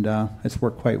 and it's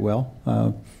worked quite well.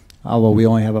 Although we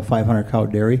only have a 500 cow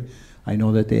dairy, I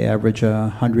know that they average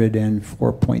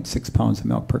 104.6 pounds of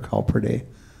milk per cow per day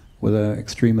with an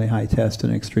extremely high test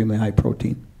and extremely high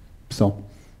protein. So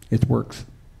it works.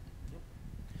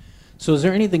 So is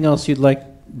there anything else you'd like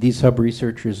these hub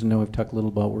researchers to know? We've talked a little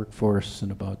about workforce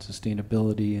and about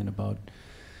sustainability and about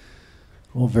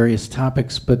various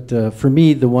topics, but for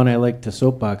me, the one I like to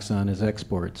soapbox on is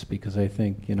exports, because I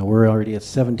think, we're already at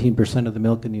 17% of the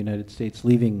milk in the United States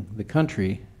leaving the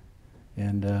country,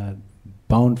 and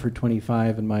bound for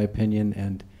 25, in my opinion.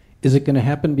 And is it going to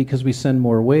happen because we send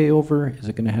more whey over? Is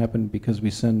it going to happen because we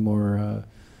send more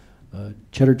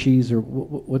cheddar cheese, or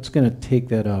what's going to take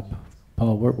that up?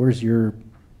 Paul, where's your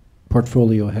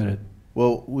portfolio headed?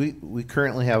 Well, we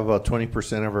currently have about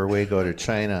 20% of our whey go to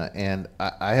China, and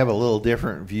I have a little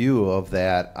different view of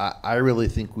that. I really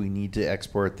think we need to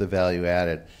export the value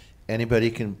added.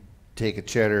 Anybody can take a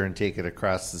cheddar and take it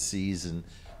across the seas, and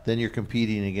then you're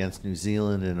competing against New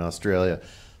Zealand and Australia.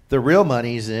 The real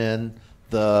money's in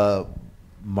the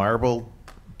marbled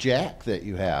jack that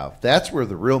you have. That's where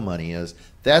the real money is.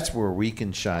 That's where we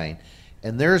can shine.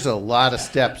 And there's a lot of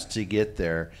steps to get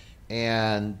there.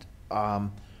 And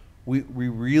we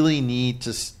really need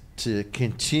to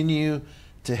continue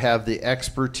to have the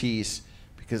expertise,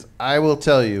 because I will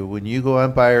tell you, when you go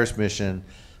on Buyer's Mission,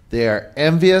 they are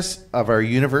envious of our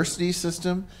university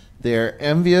system. They are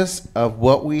envious of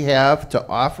what we have to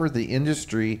offer the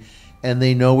industry, and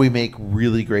they know we make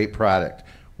really great product.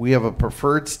 We have a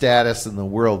preferred status in the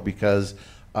world because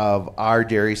of our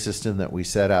dairy system that we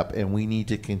set up, and we need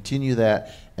to continue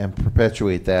that and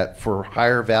perpetuate that for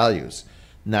higher values,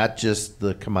 not just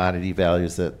the commodity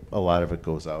values that a lot of it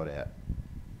goes out at.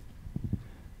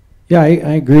 Yeah,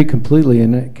 I agree completely.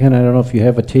 And Ken, I don't know if you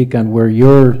have a take on where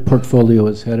your portfolio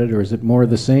is headed, or is it more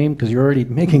the same? Because you're already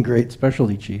making great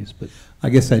specialty cheese. But I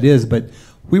guess that is, but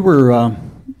we were, all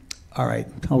right,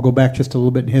 I'll go back just a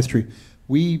little bit in history.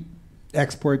 We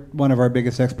export, one of our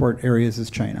biggest export areas is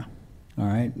China, all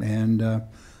right? And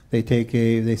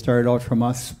they started out from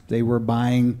us, they were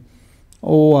buying,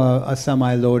 a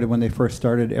semi-load when they first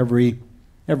started every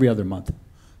other month.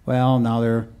 Well, now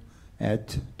they're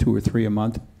at 2 or 3 a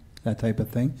month, that type of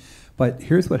thing. But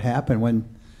here's what happened when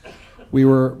we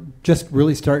were just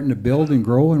really starting to build and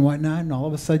grow and whatnot, and all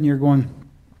of a sudden you're going,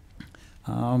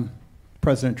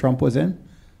 President Trump was in,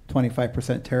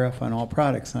 25% tariff on all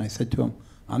products. And I said to him,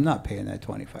 I'm not paying that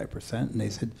 25%. And they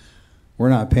said, we're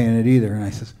not paying it either. And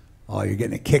I says, oh, you're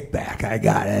getting a kickback. I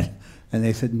got it. And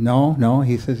they said, no.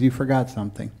 He says, you forgot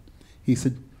something. I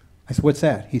said, what's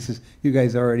that? He says, you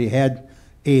guys already had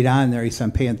 8 on there. He said,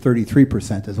 I'm paying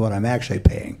 33% is what I'm actually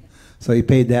paying. So he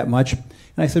paid that much. And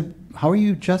I said, how are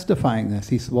you justifying this?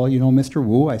 He said, well, you know Mr.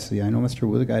 Wu. I said, yeah, I know Mr.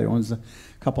 Wu, the guy that owns a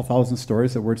couple thousand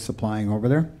stores that we're supplying over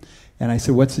there. And I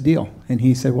said, what's the deal? And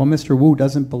he said, well, Mr. Wu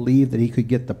doesn't believe that he could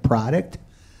get the product,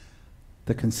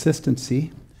 the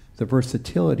consistency, the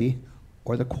versatility,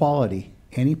 or the quality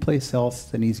anyplace else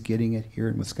than he's getting it here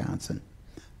in Wisconsin.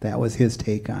 That was his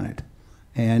take on it.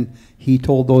 And he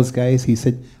told those guys, he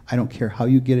said, I don't care how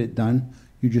you get it done,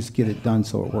 you just get it done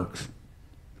so it works.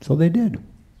 So they did.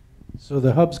 so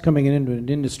the hub's coming into an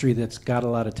industry that's got a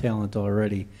lot of talent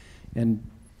already. And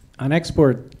on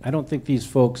export, I don't think these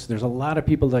folks, there's a lot of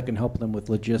people that can help them with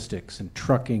logistics and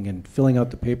trucking and filling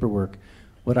out the paperwork.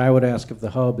 What I would ask of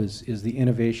the hub is the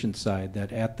innovation side,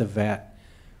 that at the vat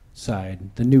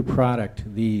side, the new product,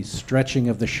 the stretching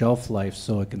of the shelf life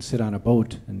so it can sit on a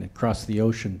boat and across the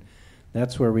ocean.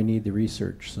 That's where we need the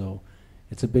research. So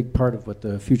it's a big part of what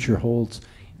the future holds.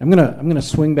 I'm gonna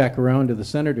swing back around to the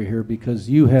senator here, because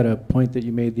you had a point that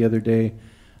you made the other day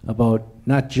about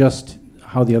not just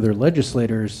how the other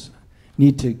legislators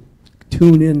need to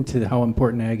tune into how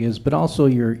important ag is, but also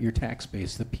your tax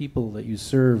base. The people that you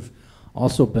serve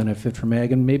also benefit from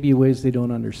ag in maybe ways they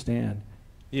don't understand.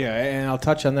 Yeah, and I'll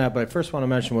touch on that, but I first want to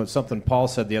mention something Paul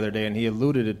said the other day, and he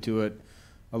alluded to it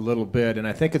a little bit, and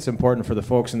I think it's important for the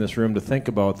folks in this room to think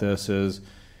about this. Is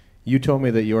you told me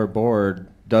that your board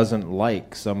doesn't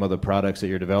like some of the products that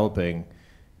you're developing,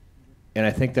 and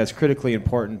I think that's critically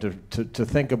important to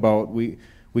think about.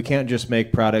 We can't just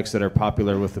make products that are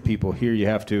popular with the people here. You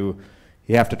have to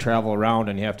travel around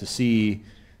and you have to see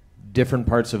different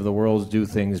parts of the world do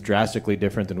things drastically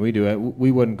different than we do. We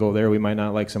wouldn't go there. We might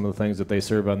not like some of the things that they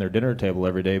serve on their dinner table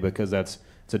every day, because it's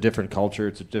a different culture,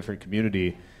 it's a different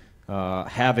community.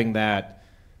 Having that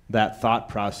thought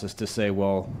process to say,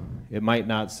 well, it might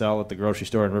not sell at the grocery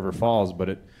store in River Falls,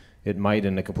 but it might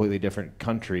in a completely different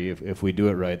country if we do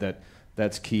it right.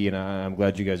 That's key, and I'm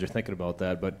glad you guys are thinking about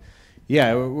that. But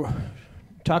yeah, we're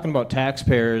talking about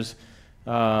taxpayers.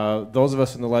 Those of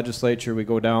us in the legislature, we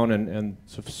go down, and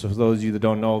so for those of you that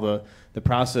don't know, the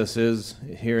process is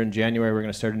here in January we're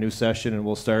going to start a new session, and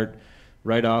we'll start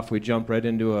right off. We jump right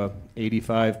into a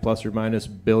 $85 plus or minus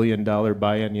 $1 billion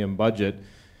biennium budget,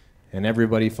 and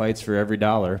everybody fights for every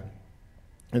dollar.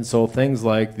 And so things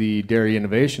like the Dairy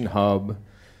Innovation Hub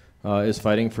is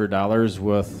fighting for dollars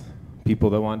with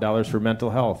people that want dollars for mental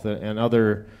health and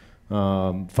other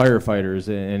firefighters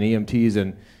and EMTs,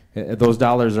 and those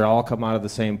dollars are all come out of the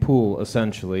same pool,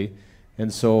 essentially.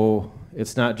 And so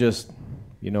it's not just,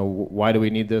 why do we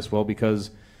need this? Well,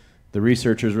 because the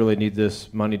researchers really need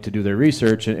this money to do their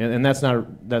research, and that's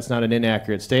not an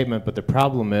inaccurate statement. But the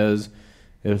problem is,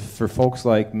 if for folks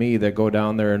like me that go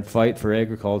down there and fight for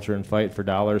agriculture and fight for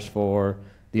dollars for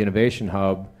the Innovation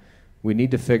Hub, we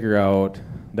need to figure out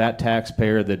that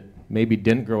taxpayer that maybe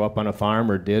didn't grow up on a farm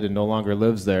or did and no longer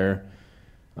lives there,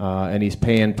 and he's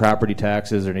paying property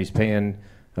taxes or he's paying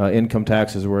income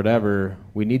taxes or whatever.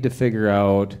 We need to figure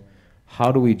out,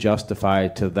 how do we justify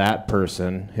to that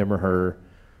person, him or her,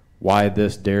 why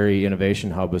this Dairy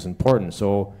Innovation Hub is important.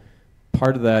 So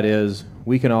part of that is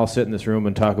we can all sit in this room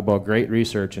and talk about great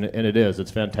research, and it is.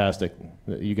 It's fantastic.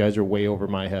 You guys are way over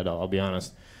my head, I'll be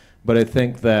honest. But I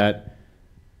think that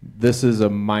this is a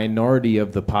minority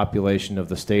of the population of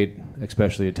the state,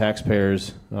 especially the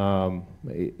taxpayers.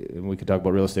 We could talk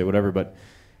about real estate, whatever, but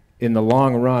in the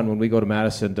long run, when we go to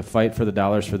Madison to fight for the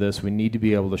dollars for this, we need to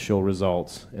be able to show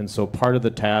results. And so part of the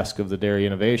task of the Dairy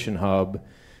Innovation Hub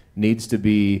needs to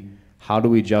be, how do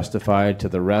we justify to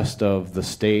the rest of the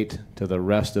state, to the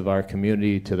rest of our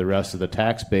community, to the rest of the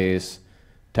taxpayers,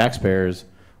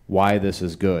 why this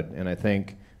is good? And I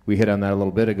think we hit on that a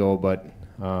little bit ago, but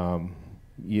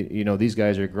you know, these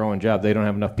guys are growing jobs. They don't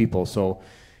have enough people. So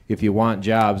if you want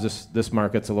jobs, this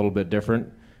market's a little bit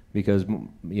different because,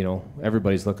 you know,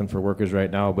 everybody's looking for workers right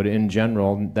now. But in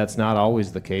general, that's not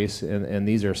always the case. And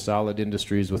these are solid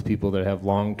industries with people that have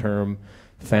long-term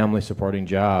family supporting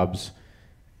jobs,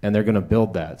 and they're going to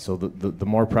build that. So the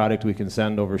more product we can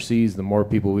send overseas, the more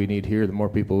people we need here, the more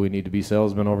people we need to be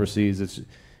salesmen overseas.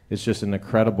 It's just an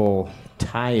incredible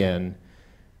tie-in,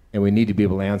 and we need to be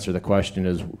able to answer the question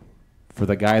is, for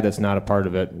the guy that's not a part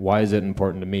of it, why is it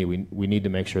important to me? We need to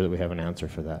make sure that we have an answer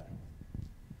for that.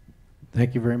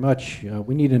 Thank you very much.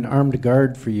 We need an armed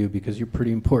guard for you because you're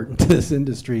pretty important to this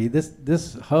industry.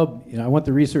 This hub, you know, I want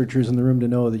the researchers in the room to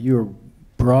know that you are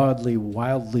broadly,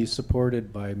 wildly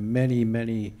supported by many,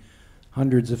 many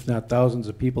hundreds, if not thousands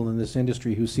of people in this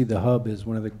industry who see the hub as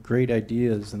one of the great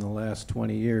ideas in the last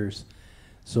 20 years.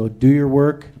 So do your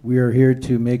work. We are here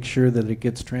to make sure that it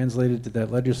gets translated to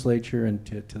that legislature and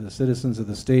to the citizens of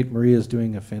the state. Maria is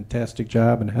doing a fantastic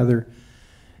job, and Heather.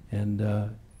 And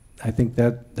I think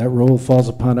that role falls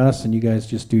upon us, and you guys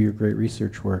just do your great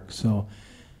research work. So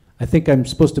I think I'm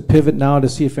supposed to pivot now to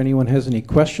see if anyone has any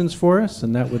questions for us,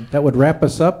 and that would wrap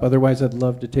us up. Otherwise, I'd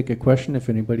love to take a question if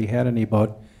anybody had any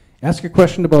ask a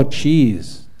question about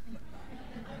cheese.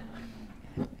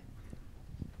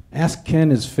 Ask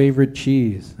Ken his favorite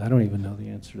cheese. I don't even know the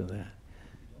answer to that.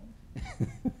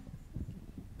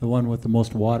 The one with the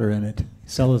most water in it.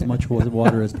 Sell as much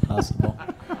water as possible.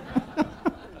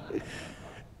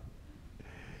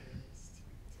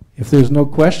 If there's no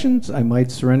questions, I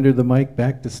might surrender the mic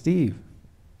back to Steve.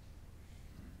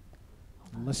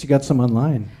 Unless you got some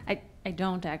online. I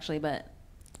don't actually, but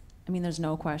I mean, there's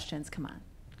no questions. Come on.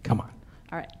 Come on.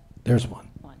 All right. There's one.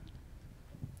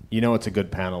 You know it's a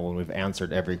good panel when we've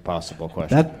answered every possible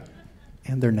question.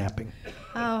 And they're napping.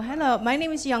 Hello, my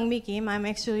name is Young Mi Kim. I'm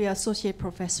actually an associate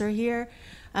professor here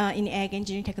in Ag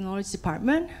Engineering Technology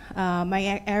Department.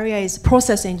 My area is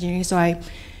process engineering, so I'm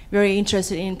very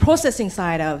interested in processing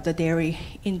side of the dairy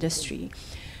industry.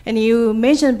 And you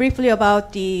mentioned briefly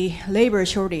about the labor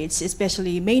shortage,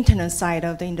 especially maintenance side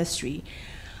of the industry.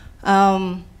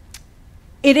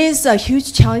 It is a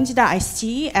huge challenge that I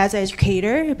see as an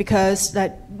educator because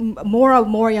that more and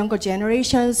more younger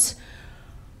generations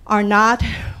are not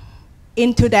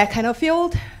into that kind of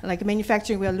field. Like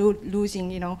manufacturing, we are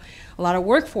losing, a lot of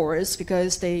workforce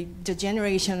because the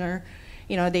generation are,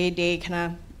 they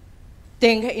kind of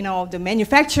think, the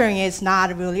manufacturing is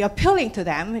not really appealing to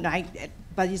them,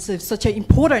 but it's such an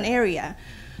important area.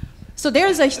 So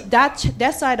there's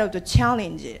that side of the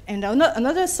challenge. And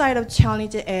another side of the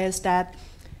challenge is that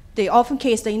they often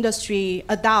case the industry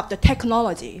adopt the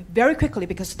technology very quickly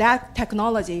because that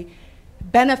technology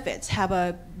benefits have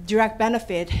a direct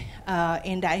benefit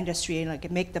in that industry,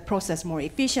 like make the process more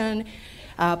efficient,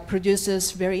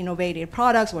 produces very innovative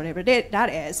products, whatever that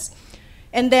is.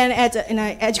 And then in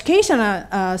an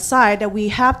educational side, we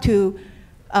have to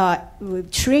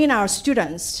train our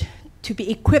students to be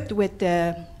equipped with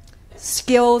the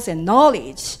skills and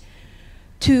knowledge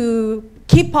to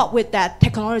keep up with that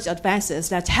technology advances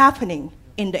that's happening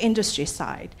in the industry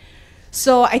side.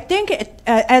 So I think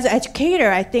as an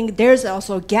educator, I think there's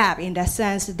also a gap in that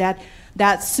sense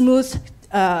that smooth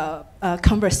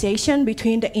conversation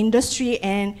between the industry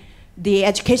and the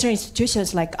educational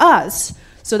institutions like us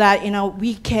so that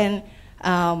we can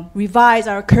revise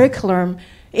our curriculum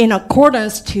in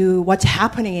accordance to what's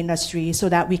happening in industry so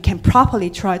that we can properly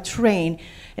train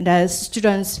the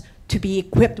students to be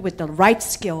equipped with the right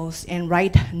skills and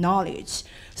right knowledge.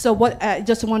 So I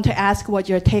just want to ask what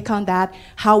your take on that,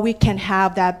 how we can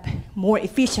have that more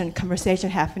efficient conversation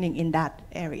happening in that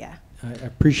area. I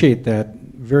appreciate that.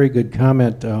 Very good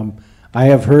comment. I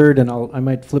have heard, and I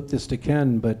might flip this to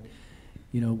Ken, but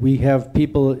we have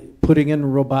people putting in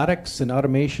robotics and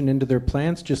automation into their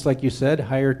plants, just like you said,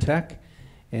 higher tech,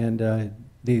 and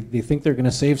they think they're going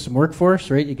to save some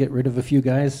workforce, right? You get rid of a few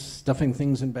guys stuffing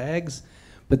things in bags.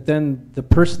 But then the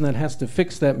person that has to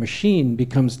fix that machine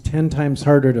becomes 10 times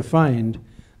harder to find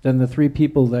than the 3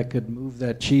 people that could move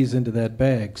that cheese into that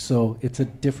bag. So it's a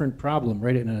different problem,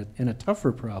 right? And a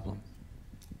tougher problem.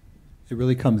 It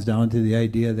really comes down to the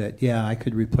idea that, yeah, I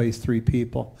could replace 3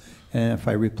 people. And if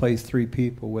I replace 3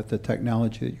 people with the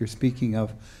technology that you're speaking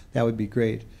of, that would be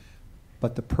great.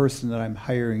 But the person that I'm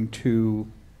hiring to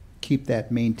keep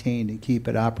that maintained and keep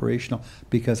it operational,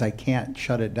 because I can't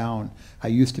shut it down. I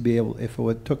used to be able, if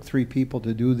it took 3 people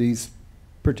to do these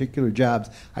particular jobs,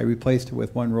 I replaced it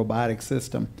with one robotic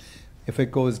system. If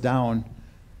it goes down,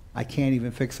 I can't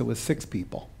even fix it with 6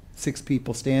 people. 6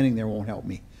 people standing there won't help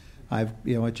me.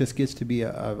 It just gets to be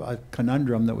a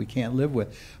conundrum that we can't live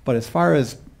with. But as far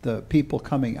as the people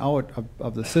coming out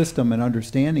of the system and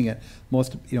understanding it,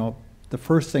 the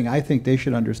first thing I think they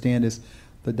should understand is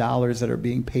the dollars that are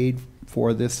being paid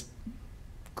for this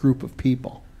group of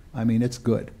people. I mean, it's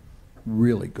good,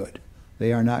 really good.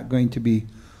 They are not going to be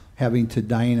having to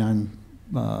dine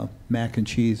on mac and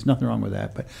cheese. Nothing wrong with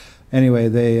that, but anyway,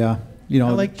 they, I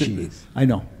like cheese. I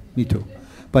know, me too.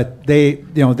 But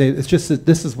it's just that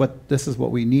this is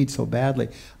what we need so badly.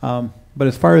 But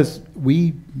as far as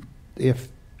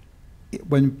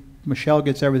when Michelle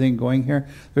gets everything going here,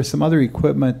 there's some other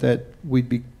equipment that we'd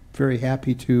be very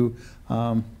happy to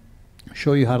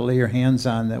show you how to lay your hands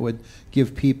on that would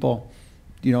give people,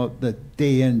 the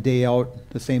day in, day out,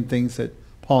 the same things that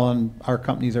Paul and our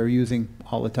companies are using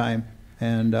all the time.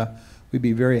 And we'd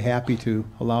be very happy to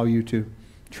allow you to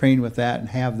train with that and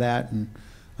have that. And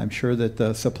I'm sure that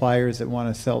the suppliers that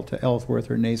want to sell to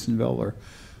Ellsworth or Nasonville or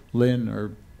Lynn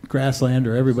or Grassland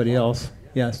or everybody else,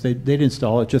 yes, they'd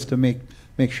install it just to make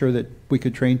sure that we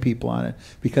could train people on it,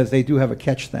 because they do have a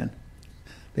catch then.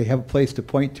 They have a place to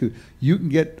point to. You can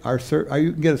get a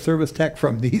service tech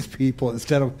from these people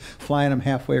instead of flying them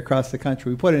halfway across the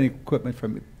country. We put in equipment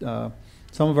from,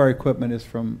 some of our equipment is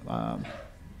from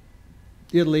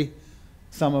Italy,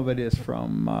 some of it is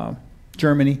from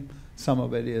Germany, some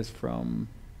of it is from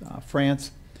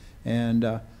France, and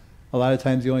a lot of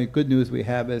times the only good news we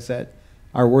have is that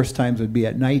our worst times would be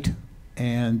at night,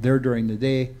 and they're during the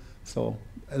day, so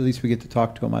at least we get to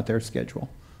talk to them at their schedule.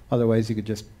 Otherwise, you could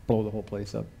just blow the whole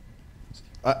place up.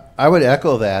 I would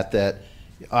echo that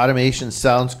automation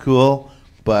sounds cool,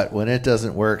 but when it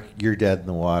doesn't work, you're dead in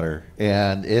the water,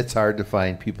 and it's hard to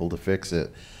find people to fix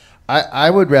it. I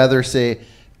would rather say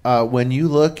when you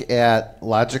look at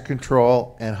logic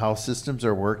control and how systems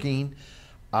are working,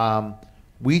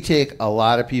 we take a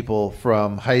lot of people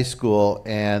from high school,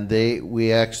 and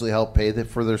we actually help pay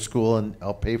for their school and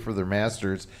help pay for their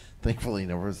masters. Thankfully,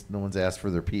 no one's asked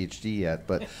for their PhD yet,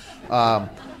 but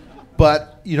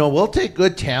we'll take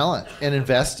good talent and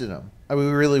invest in them. I mean,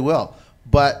 we really will.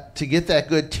 But to get that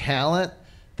good talent,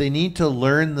 they need to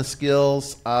learn the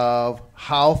skills of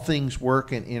how things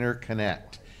work and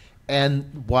interconnect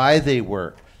and why they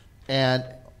work, and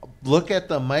look at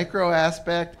the micro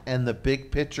aspect and the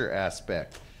big picture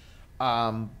aspect.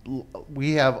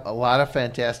 We have a lot of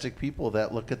fantastic people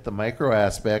that look at the micro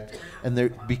aspect and they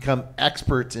become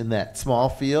experts in that small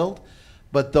field.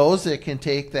 But those that can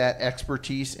take that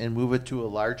expertise and move it to a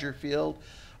larger field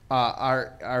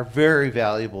are very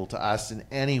valuable to us and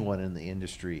anyone in the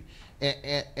industry.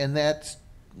 And that's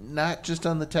not just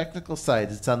on the technical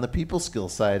side; it's on the people skill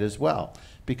side as well.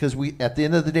 Because at the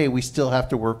end of the day, we still have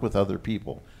to work with other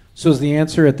people. So is the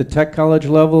answer at the tech college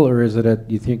level, or is it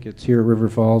you think it's here at River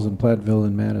Falls and Platteville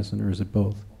and Madison, or is it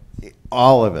both?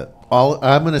 All of it.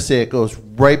 I'm going to say it goes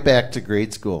right back to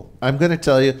grade school. I'm going to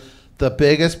tell you the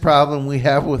biggest problem we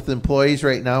have with employees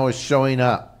right now is showing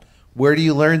up. Where do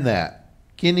you learn that?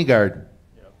 Kindergarten.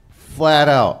 Yep. Flat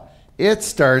out. It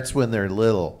starts when they're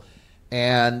little.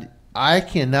 And I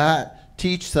cannot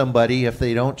teach somebody if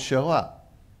they don't show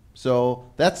up. So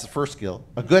that's the first skill.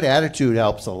 A good attitude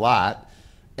helps a lot.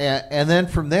 And then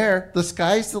from there, the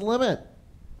sky's the limit.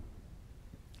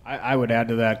 I would add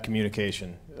to that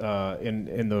communication.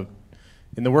 In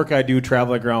the work I do,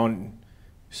 traveling around,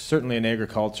 certainly in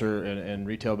agriculture and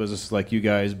retail businesses like you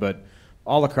guys, but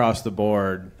all across the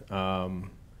board,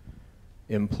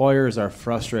 employers are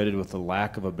frustrated with the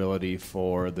lack of ability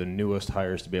for the newest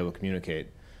hires to be able to communicate.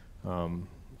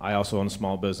 I also own a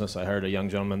small business. I hired a young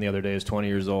gentleman the other day, who's 20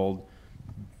 years old,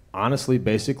 honestly,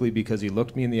 basically because he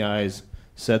looked me in the eyes,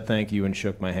 said thank you, and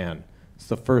shook my hand. It's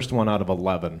the first one out of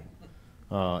 11.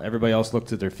 Everybody else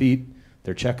looks at their feet.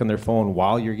 They're checking their phone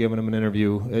while you're giving them an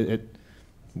interview.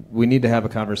 We need to have a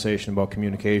conversation about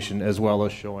communication as well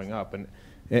as showing up.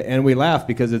 And we laugh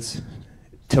because it's,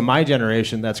 to my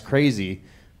generation, that's crazy,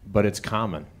 but it's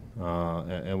common.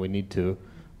 And we need to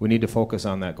focus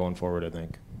on that going forward, I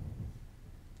think.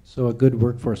 So a good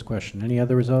workforce question. Any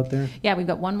others out there? Yeah, we've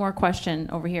got one more question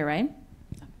over here, right?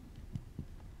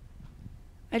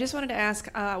 I just wanted to ask,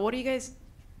 what do you guys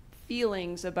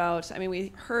feelings about, I mean,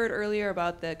 we heard earlier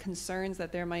about the concerns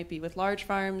that there might be with large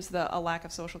farms, a lack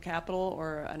of social capital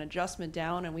or an adjustment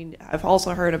down, and I've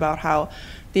also heard about how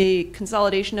the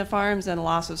consolidation of farms and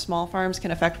loss of small farms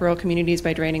can affect rural communities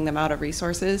by draining them out of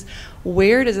resources.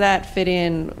 Where does that fit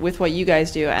in with what you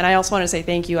guys do? And I also want to say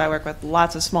thank you. I work with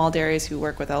lots of small dairies who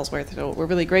work with Ellsworth, so we're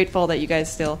really grateful that you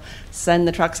guys still send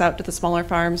the trucks out to the smaller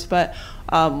farms. But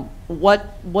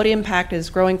what impact is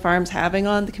growing farms having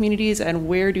on the communities, and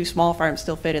where do small farms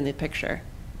still fit in the picture?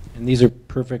 And these are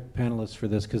perfect panelists for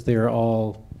this because they're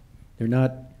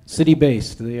not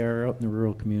city-based. They are out in the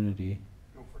rural community.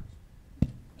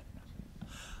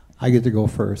 I get to go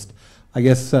first. I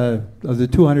guess of the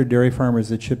 200 dairy farmers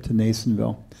that ship to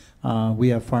Nasonville, we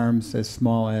have farms as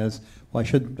small as, well,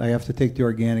 I have to take the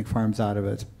organic farms out of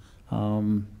it.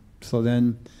 So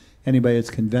then anybody that's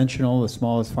conventional, the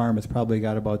smallest farm has probably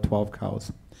got about 12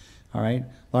 cows. All right,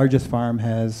 largest farm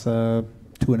has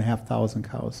 2,500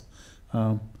 cows.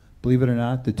 Believe it or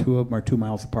not, the two of them are 2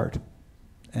 miles apart,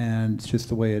 and it's just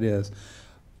the way it is.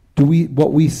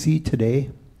 What we see today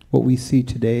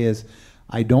is,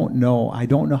 I don't know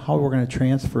how we're going to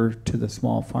transfer to the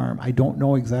small farm. I don't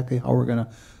know exactly how we're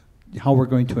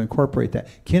going to incorporate that.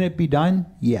 Can it be done?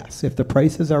 Yes. If the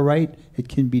prices are right, it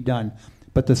can be done.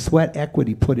 But the sweat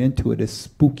equity put into it is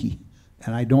spooky,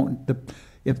 and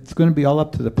it's going to be all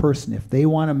up to the person. If they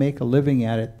want to make a living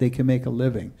at it, they can make a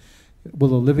living. Will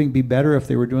the living be better if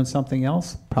they were doing something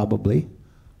else? Probably,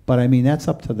 but I mean that's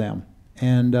up to them.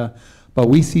 And but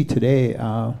we see today,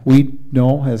 we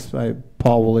know, as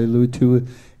Paul will allude to,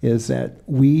 is that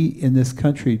we in this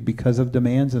country, because of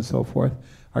demands and so forth,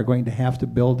 are going to have to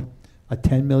build a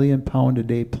 10 million pound a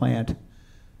day plant,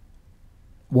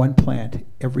 one plant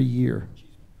every year,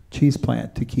 cheese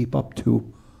plant, to keep up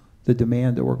to the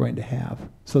demand that we're going to have.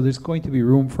 So there's going to be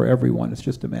room for everyone. It's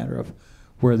just a matter of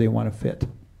where they want to fit.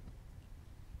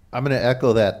 I'm going to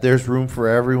echo that. There's room for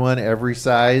everyone, every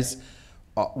size.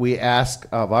 We ask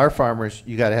of our farmers,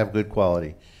 you got to have good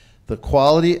quality. The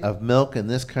quality of milk in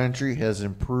this country has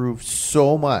improved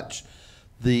so much.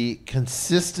 The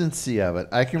consistency of it.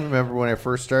 I can remember when I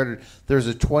first started, there's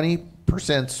a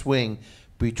 20% swing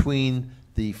between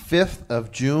the 5th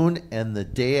of June and the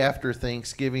day after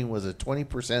Thanksgiving was a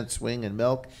 20% swing in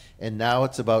milk, and now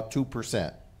it's about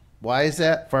 2%. Why is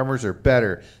that? Farmers are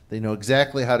better. They know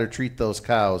exactly how to treat those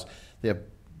cows. They have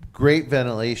great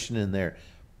ventilation in there.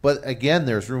 But again,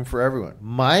 there's room for everyone.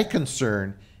 My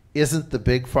concern isn't the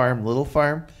big farm, little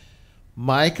farm.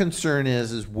 My concern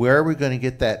is where are we going to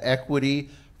get that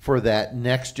equity for that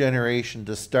next generation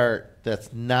to start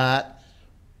that's not,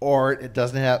 or it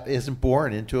isn't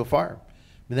born into a farm.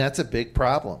 I mean, that's a big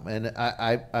problem. And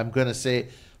I'm going to say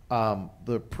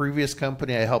the previous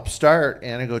company I helped start,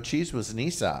 Anago Cheese, was an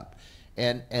ESOP.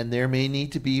 And there may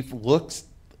need to be looks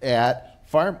at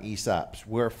farm ESOPs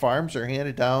where farms are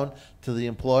handed down to the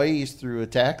employees through a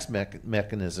tax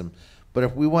mechanism. But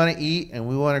if we want to eat and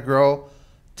we want to grow,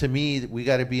 to me, we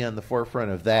got to be on the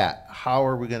forefront of that. How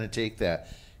are we going to take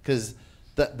that? Because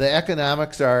the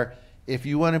economics are, if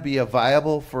you want to be a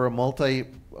viable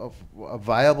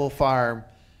farm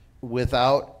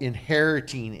without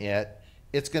inheriting it,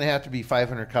 it's going to have to be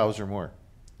 500 cows or more.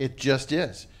 It just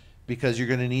is, because you're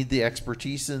going to need the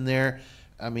expertise in there.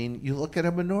 I mean, you look at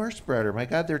a manure spreader. My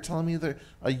God, they're telling me that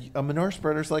a manure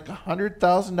spreader is like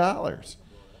 $100,000.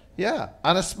 Yeah,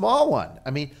 on a small one.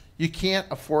 I mean, you can't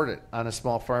afford it on a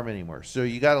small farm anymore. So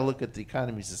you got to look at the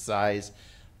economies of size.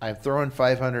 I'm throwing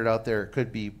 500 out there. It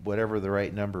could be whatever the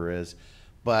right number is,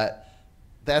 but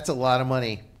that's a lot of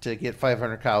money to get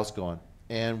 500 cows going,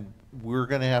 and we're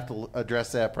going to have to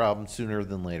address that problem sooner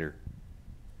than later.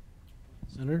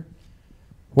 Senator?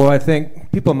 Well, I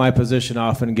think people in my position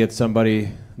often get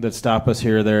somebody that stop us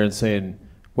here or there and saying,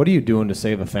 what are you doing to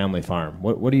save a family farm?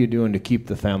 What are you doing to keep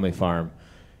the family farm?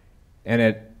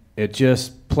 And it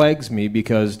just plagues me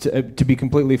because, to be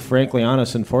completely frankly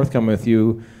honest and forthcoming with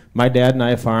you, my dad and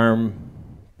I farm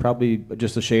probably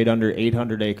just a shade under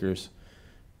 800 acres.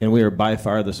 And we are by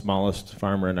far the smallest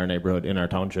farmer in our neighborhood, in our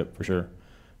township, for sure.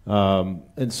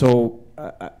 And so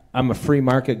I'm a free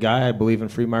market guy. I believe in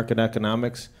free market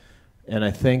economics. And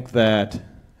I think that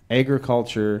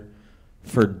agriculture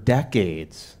for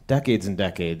decades and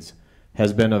decades,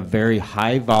 has been a very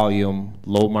high volume,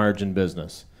 low margin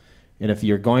business. And if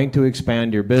you're going to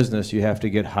expand your business, you have to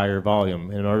get higher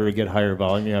volume. In order to get higher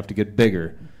volume, you have to get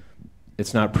bigger.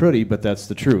 It's not pretty, but that's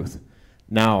the truth.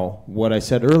 Now, what I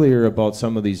said earlier about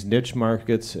some of these niche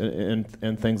markets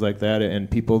and things like that, and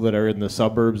people that are in the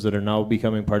suburbs that are now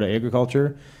becoming part of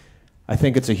agriculture, I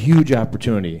think it's a huge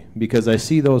opportunity, because I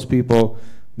see those people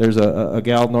There's a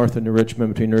gal north of New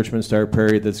Richmond, between New Richmond and Star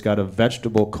Prairie, that's got a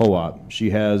vegetable co-op. She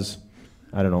has,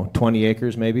 I don't know, 20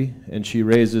 acres maybe, and she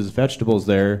raises vegetables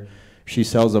there. She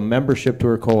sells a membership to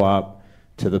her co-op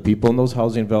to the people in those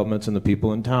housing developments and the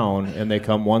people in town, and they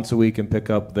come once a week and pick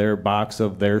up their box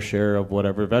of their share of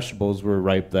whatever vegetables were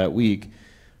ripe that week,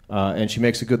 and she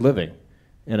makes a good living.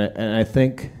 And I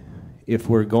think if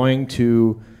we're going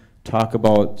to talk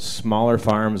about smaller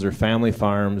farms or family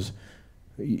farms,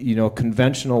 you know,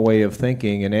 conventional way of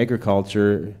thinking in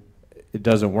agriculture, it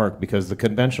doesn't work, because the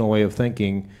conventional way of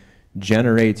thinking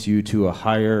generates you to a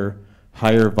higher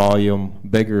volume,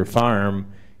 bigger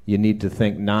farm. You need to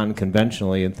think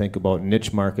non-conventionally and think about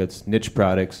niche markets, niche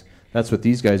products. That's what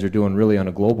these guys are doing really on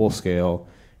a global scale.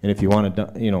 And if you want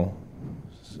to, you know,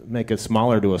 make it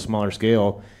smaller to a smaller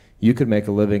scale, you could make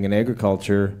a living in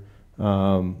agriculture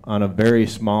on a very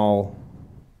small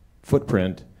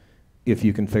footprint if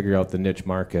you can figure out the niche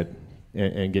market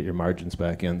and get your margins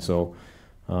back in. So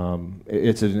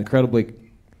it's an incredibly,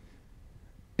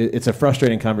 it's a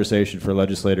frustrating conversation for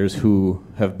legislators who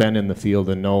have been in the field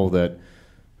and know that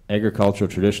agriculture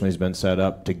traditionally has been set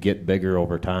up to get bigger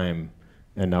over time,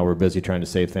 and now we're busy trying to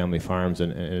save family farms,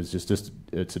 and it's just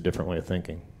it's a different way of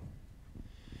thinking.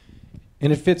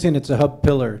 And it fits in, it's a hub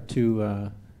pillar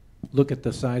to look at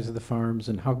the size of the farms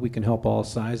and how we can help all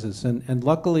sizes. And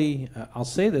luckily, I'll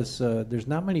say this, there's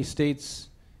not many states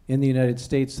in the United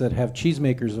States that have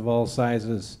cheesemakers of all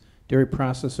sizes, dairy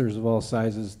processors of all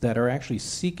sizes, that are actually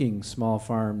seeking small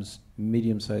farms,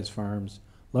 medium-sized farms,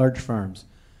 large farms.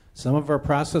 Some of our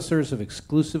processors have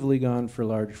exclusively gone for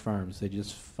large farms. They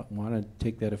just want to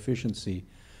take that efficiency.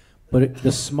 But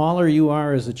the smaller you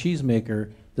are as a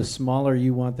cheesemaker, the smaller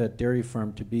you want that dairy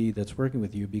farm to be that's working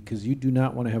with you, because you do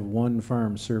not want to have one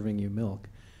farm serving you milk.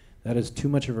 That is too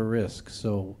much of a risk.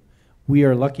 So we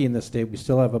are lucky in this state. We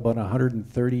still have about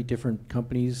 130 different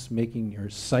companies making, or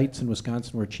sites in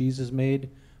Wisconsin where cheese is made,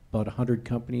 about 100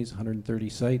 companies, 130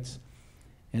 sites.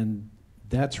 And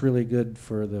that's really good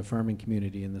for the farming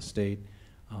community in the state.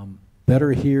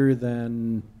 Better here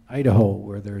than Idaho,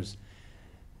 where there's,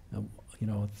 you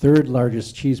know, third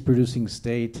largest cheese producing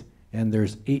state, and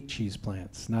there's 8 cheese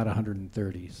plants, not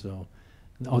 130. So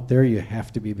out there you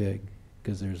have to be big,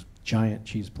 because there's giant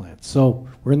cheese plants. So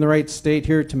we're in the right state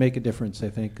here to make a difference, I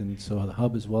think, and so the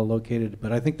hub is well located.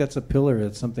 But I think that's a pillar.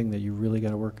 That's something that you really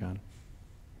got to work on.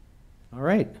 All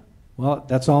right. Well,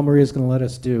 that's all Maria's going to let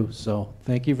us do. So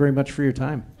thank you very much for your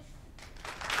time.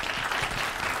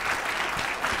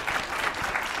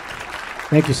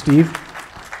 Thank you, Steve.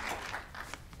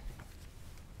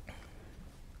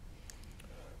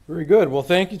 Very good. Well,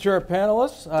 thank you to our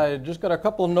panelists. I just got a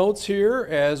couple of notes here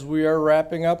as we are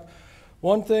wrapping up.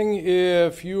 One thing,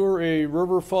 if you're a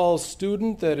River Falls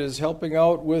student that is helping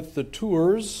out with the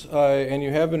tours and you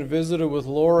haven't visited with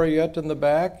Laura yet in the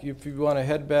back, if you want to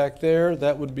head back there,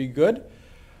 that would be good.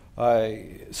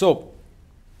 So,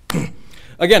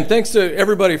 again, thanks to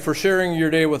everybody for sharing your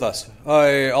day with us.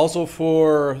 Also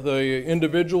for the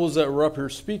individuals that were up here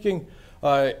speaking,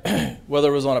 whether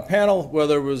it was on a panel,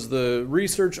 whether it was the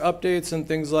research updates and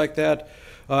things like that,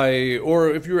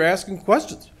 or if you were asking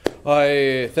questions.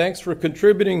 Thanks for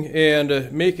contributing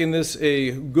and making this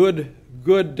a good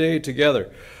day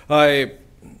together. I'm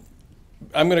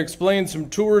going to explain some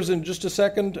tours in just a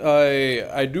second.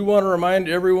 I do want to remind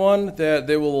everyone that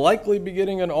they will likely be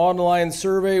getting an online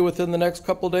survey within the next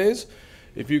couple days.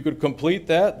 If you could complete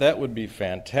that, that would be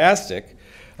fantastic.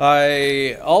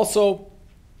 Also,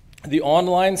 the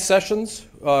online sessions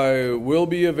will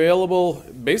be available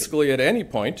basically at any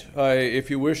point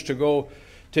if you wish to go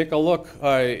take a look.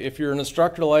 If you're an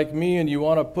instructor like me and you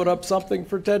want to put up something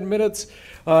for 10 minutes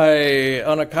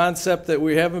on a concept that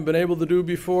we haven't been able to do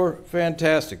before,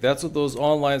 fantastic. That's what those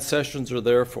online sessions are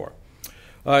there for.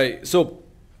 So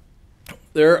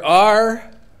there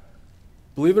are,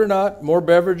 believe it or not, more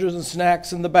beverages and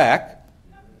snacks in the back.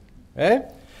 Okay?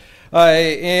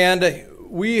 And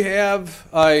we have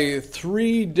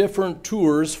 3 different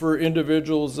tours for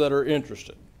individuals that are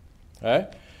interested. Okay?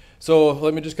 So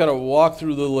let me just kind of walk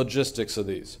through the logistics of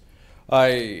these.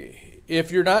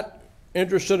 If you're not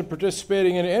interested in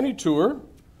participating in any tour,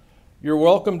 you're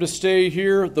welcome to stay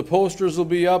here. The posters will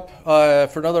be up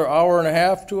for another hour and a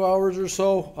half, 2 hours or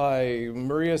so.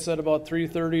 Maria said about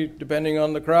 3:30, depending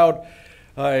on the crowd.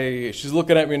 She's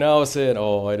looking at me now saying,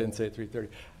 oh, I didn't say 3:30.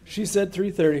 She said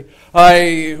 3:30.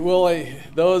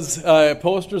 Those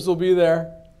posters will be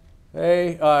there.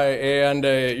 Hey, and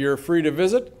you're free to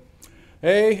visit.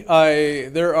 Hey,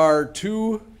 there are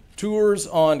 2 tours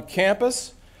on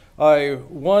campus.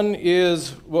 One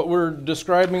is what we're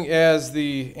describing as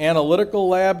the analytical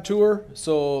lab tour.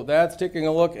 So that's taking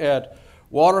a look at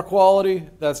Water quality,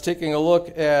 that's taking a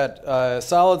look at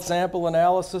solid sample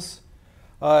analysis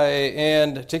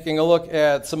and taking a look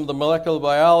at some of the molecular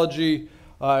biology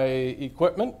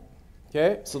equipment.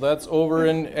 Okay, so that's over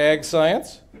in ag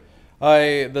science.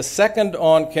 The second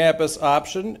on-campus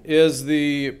option is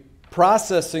the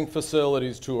processing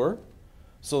facilities tour.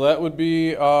 So that would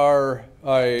be our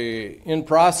in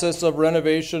process of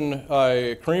renovation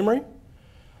creamery.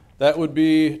 That would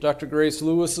be Dr. Grace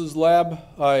Lewis's lab,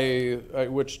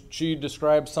 which she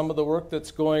describes some of the work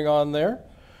that's going on there.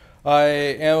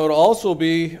 And it would also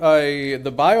be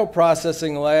the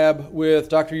bioprocessing lab with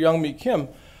Dr. Youngmi Kim,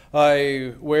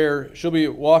 where she'll be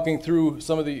walking through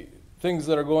some of the things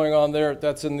that are going on there.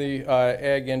 That's in the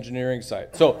ag engineering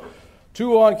side. So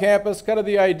 2 on campus, kind of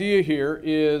the idea here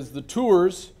is the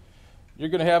tours. You're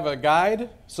going to have a guide.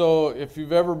 So if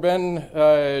you've ever been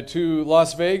to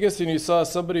Las Vegas and you saw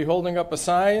somebody holding up a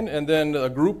sign and then a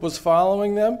group was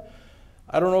following them,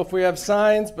 I don't know if we have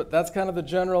signs, but that's kind of the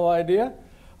general idea.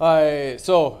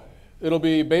 So it'll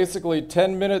be basically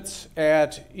 10 minutes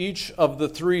at each of the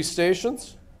 3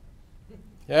 stations.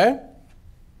 Okay?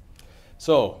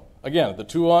 So again, the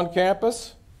 2 on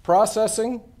campus,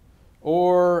 processing,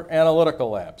 or analytical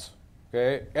labs.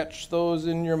 Okay? Etch those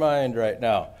in your mind right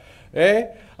now.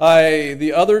 Okay?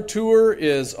 The other tour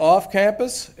is off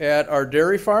campus at our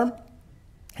dairy farm.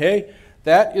 Okay?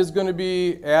 That is going to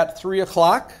be at 3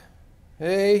 o'clock.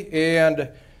 Okay? And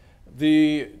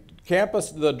the campus,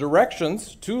 the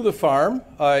directions to the farm,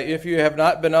 if you have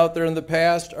not been out there in the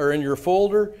past, are in your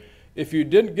folder. If you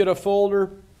didn't get a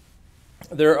folder,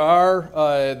 there are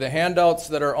the handouts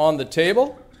that are on the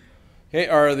table. Okay,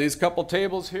 are these couple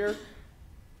tables here.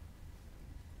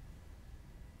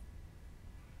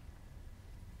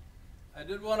 I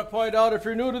did want to point out, if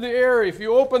you're new to the area, if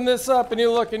you open this up and you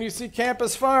look and you see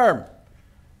Campus Farm,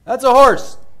 that's a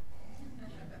horse.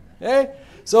 Okay?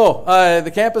 So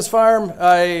the Campus Farm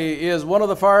is one of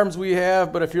the farms we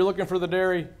have, but if you're looking for the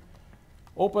dairy,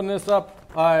 open this up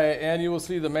and you will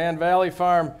see the Man Valley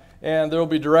Farm, and there will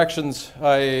be directions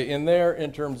in there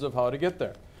in terms of how to get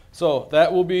there. So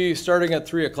that will be starting at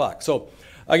 3 o'clock. So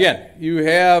again, you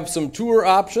have some tour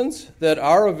options that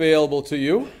are available to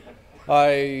you.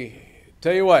 I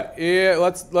tell you what,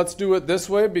 let's do it this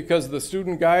way, because the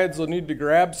student guides will need to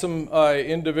grab some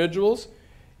individuals.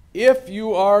 If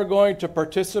you are going to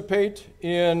participate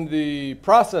in the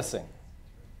processing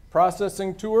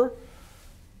tour,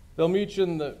 they'll meet you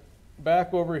in the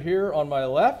back over here on my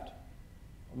left.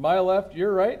 My left,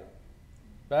 your right,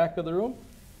 back of the room.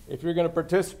 If you're going to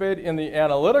participate in the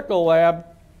analytical lab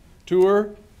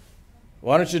tour,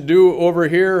 why don't you do over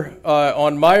here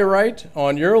on my right,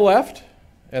 on your left,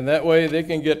 and that way they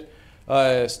can get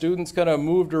students kind of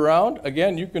moved around.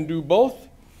 Again, you can do both.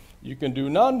 You can do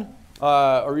none,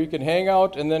 or you can hang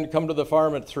out and then come to the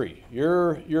farm at 3.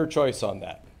 Your choice on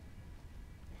that.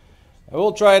 I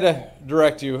will try to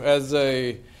direct you as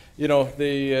a,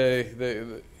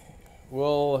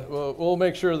 we'll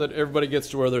make sure that everybody gets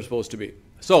to where they're supposed to be.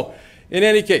 So, in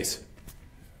any case,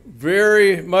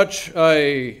 very much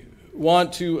I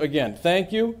want to, again,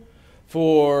 thank you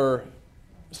for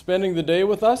spending the day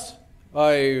with us.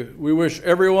 We wish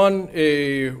everyone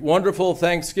a wonderful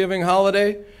Thanksgiving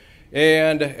holiday,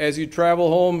 and as you travel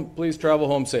home, please travel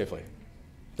home safely.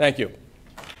 Thank you.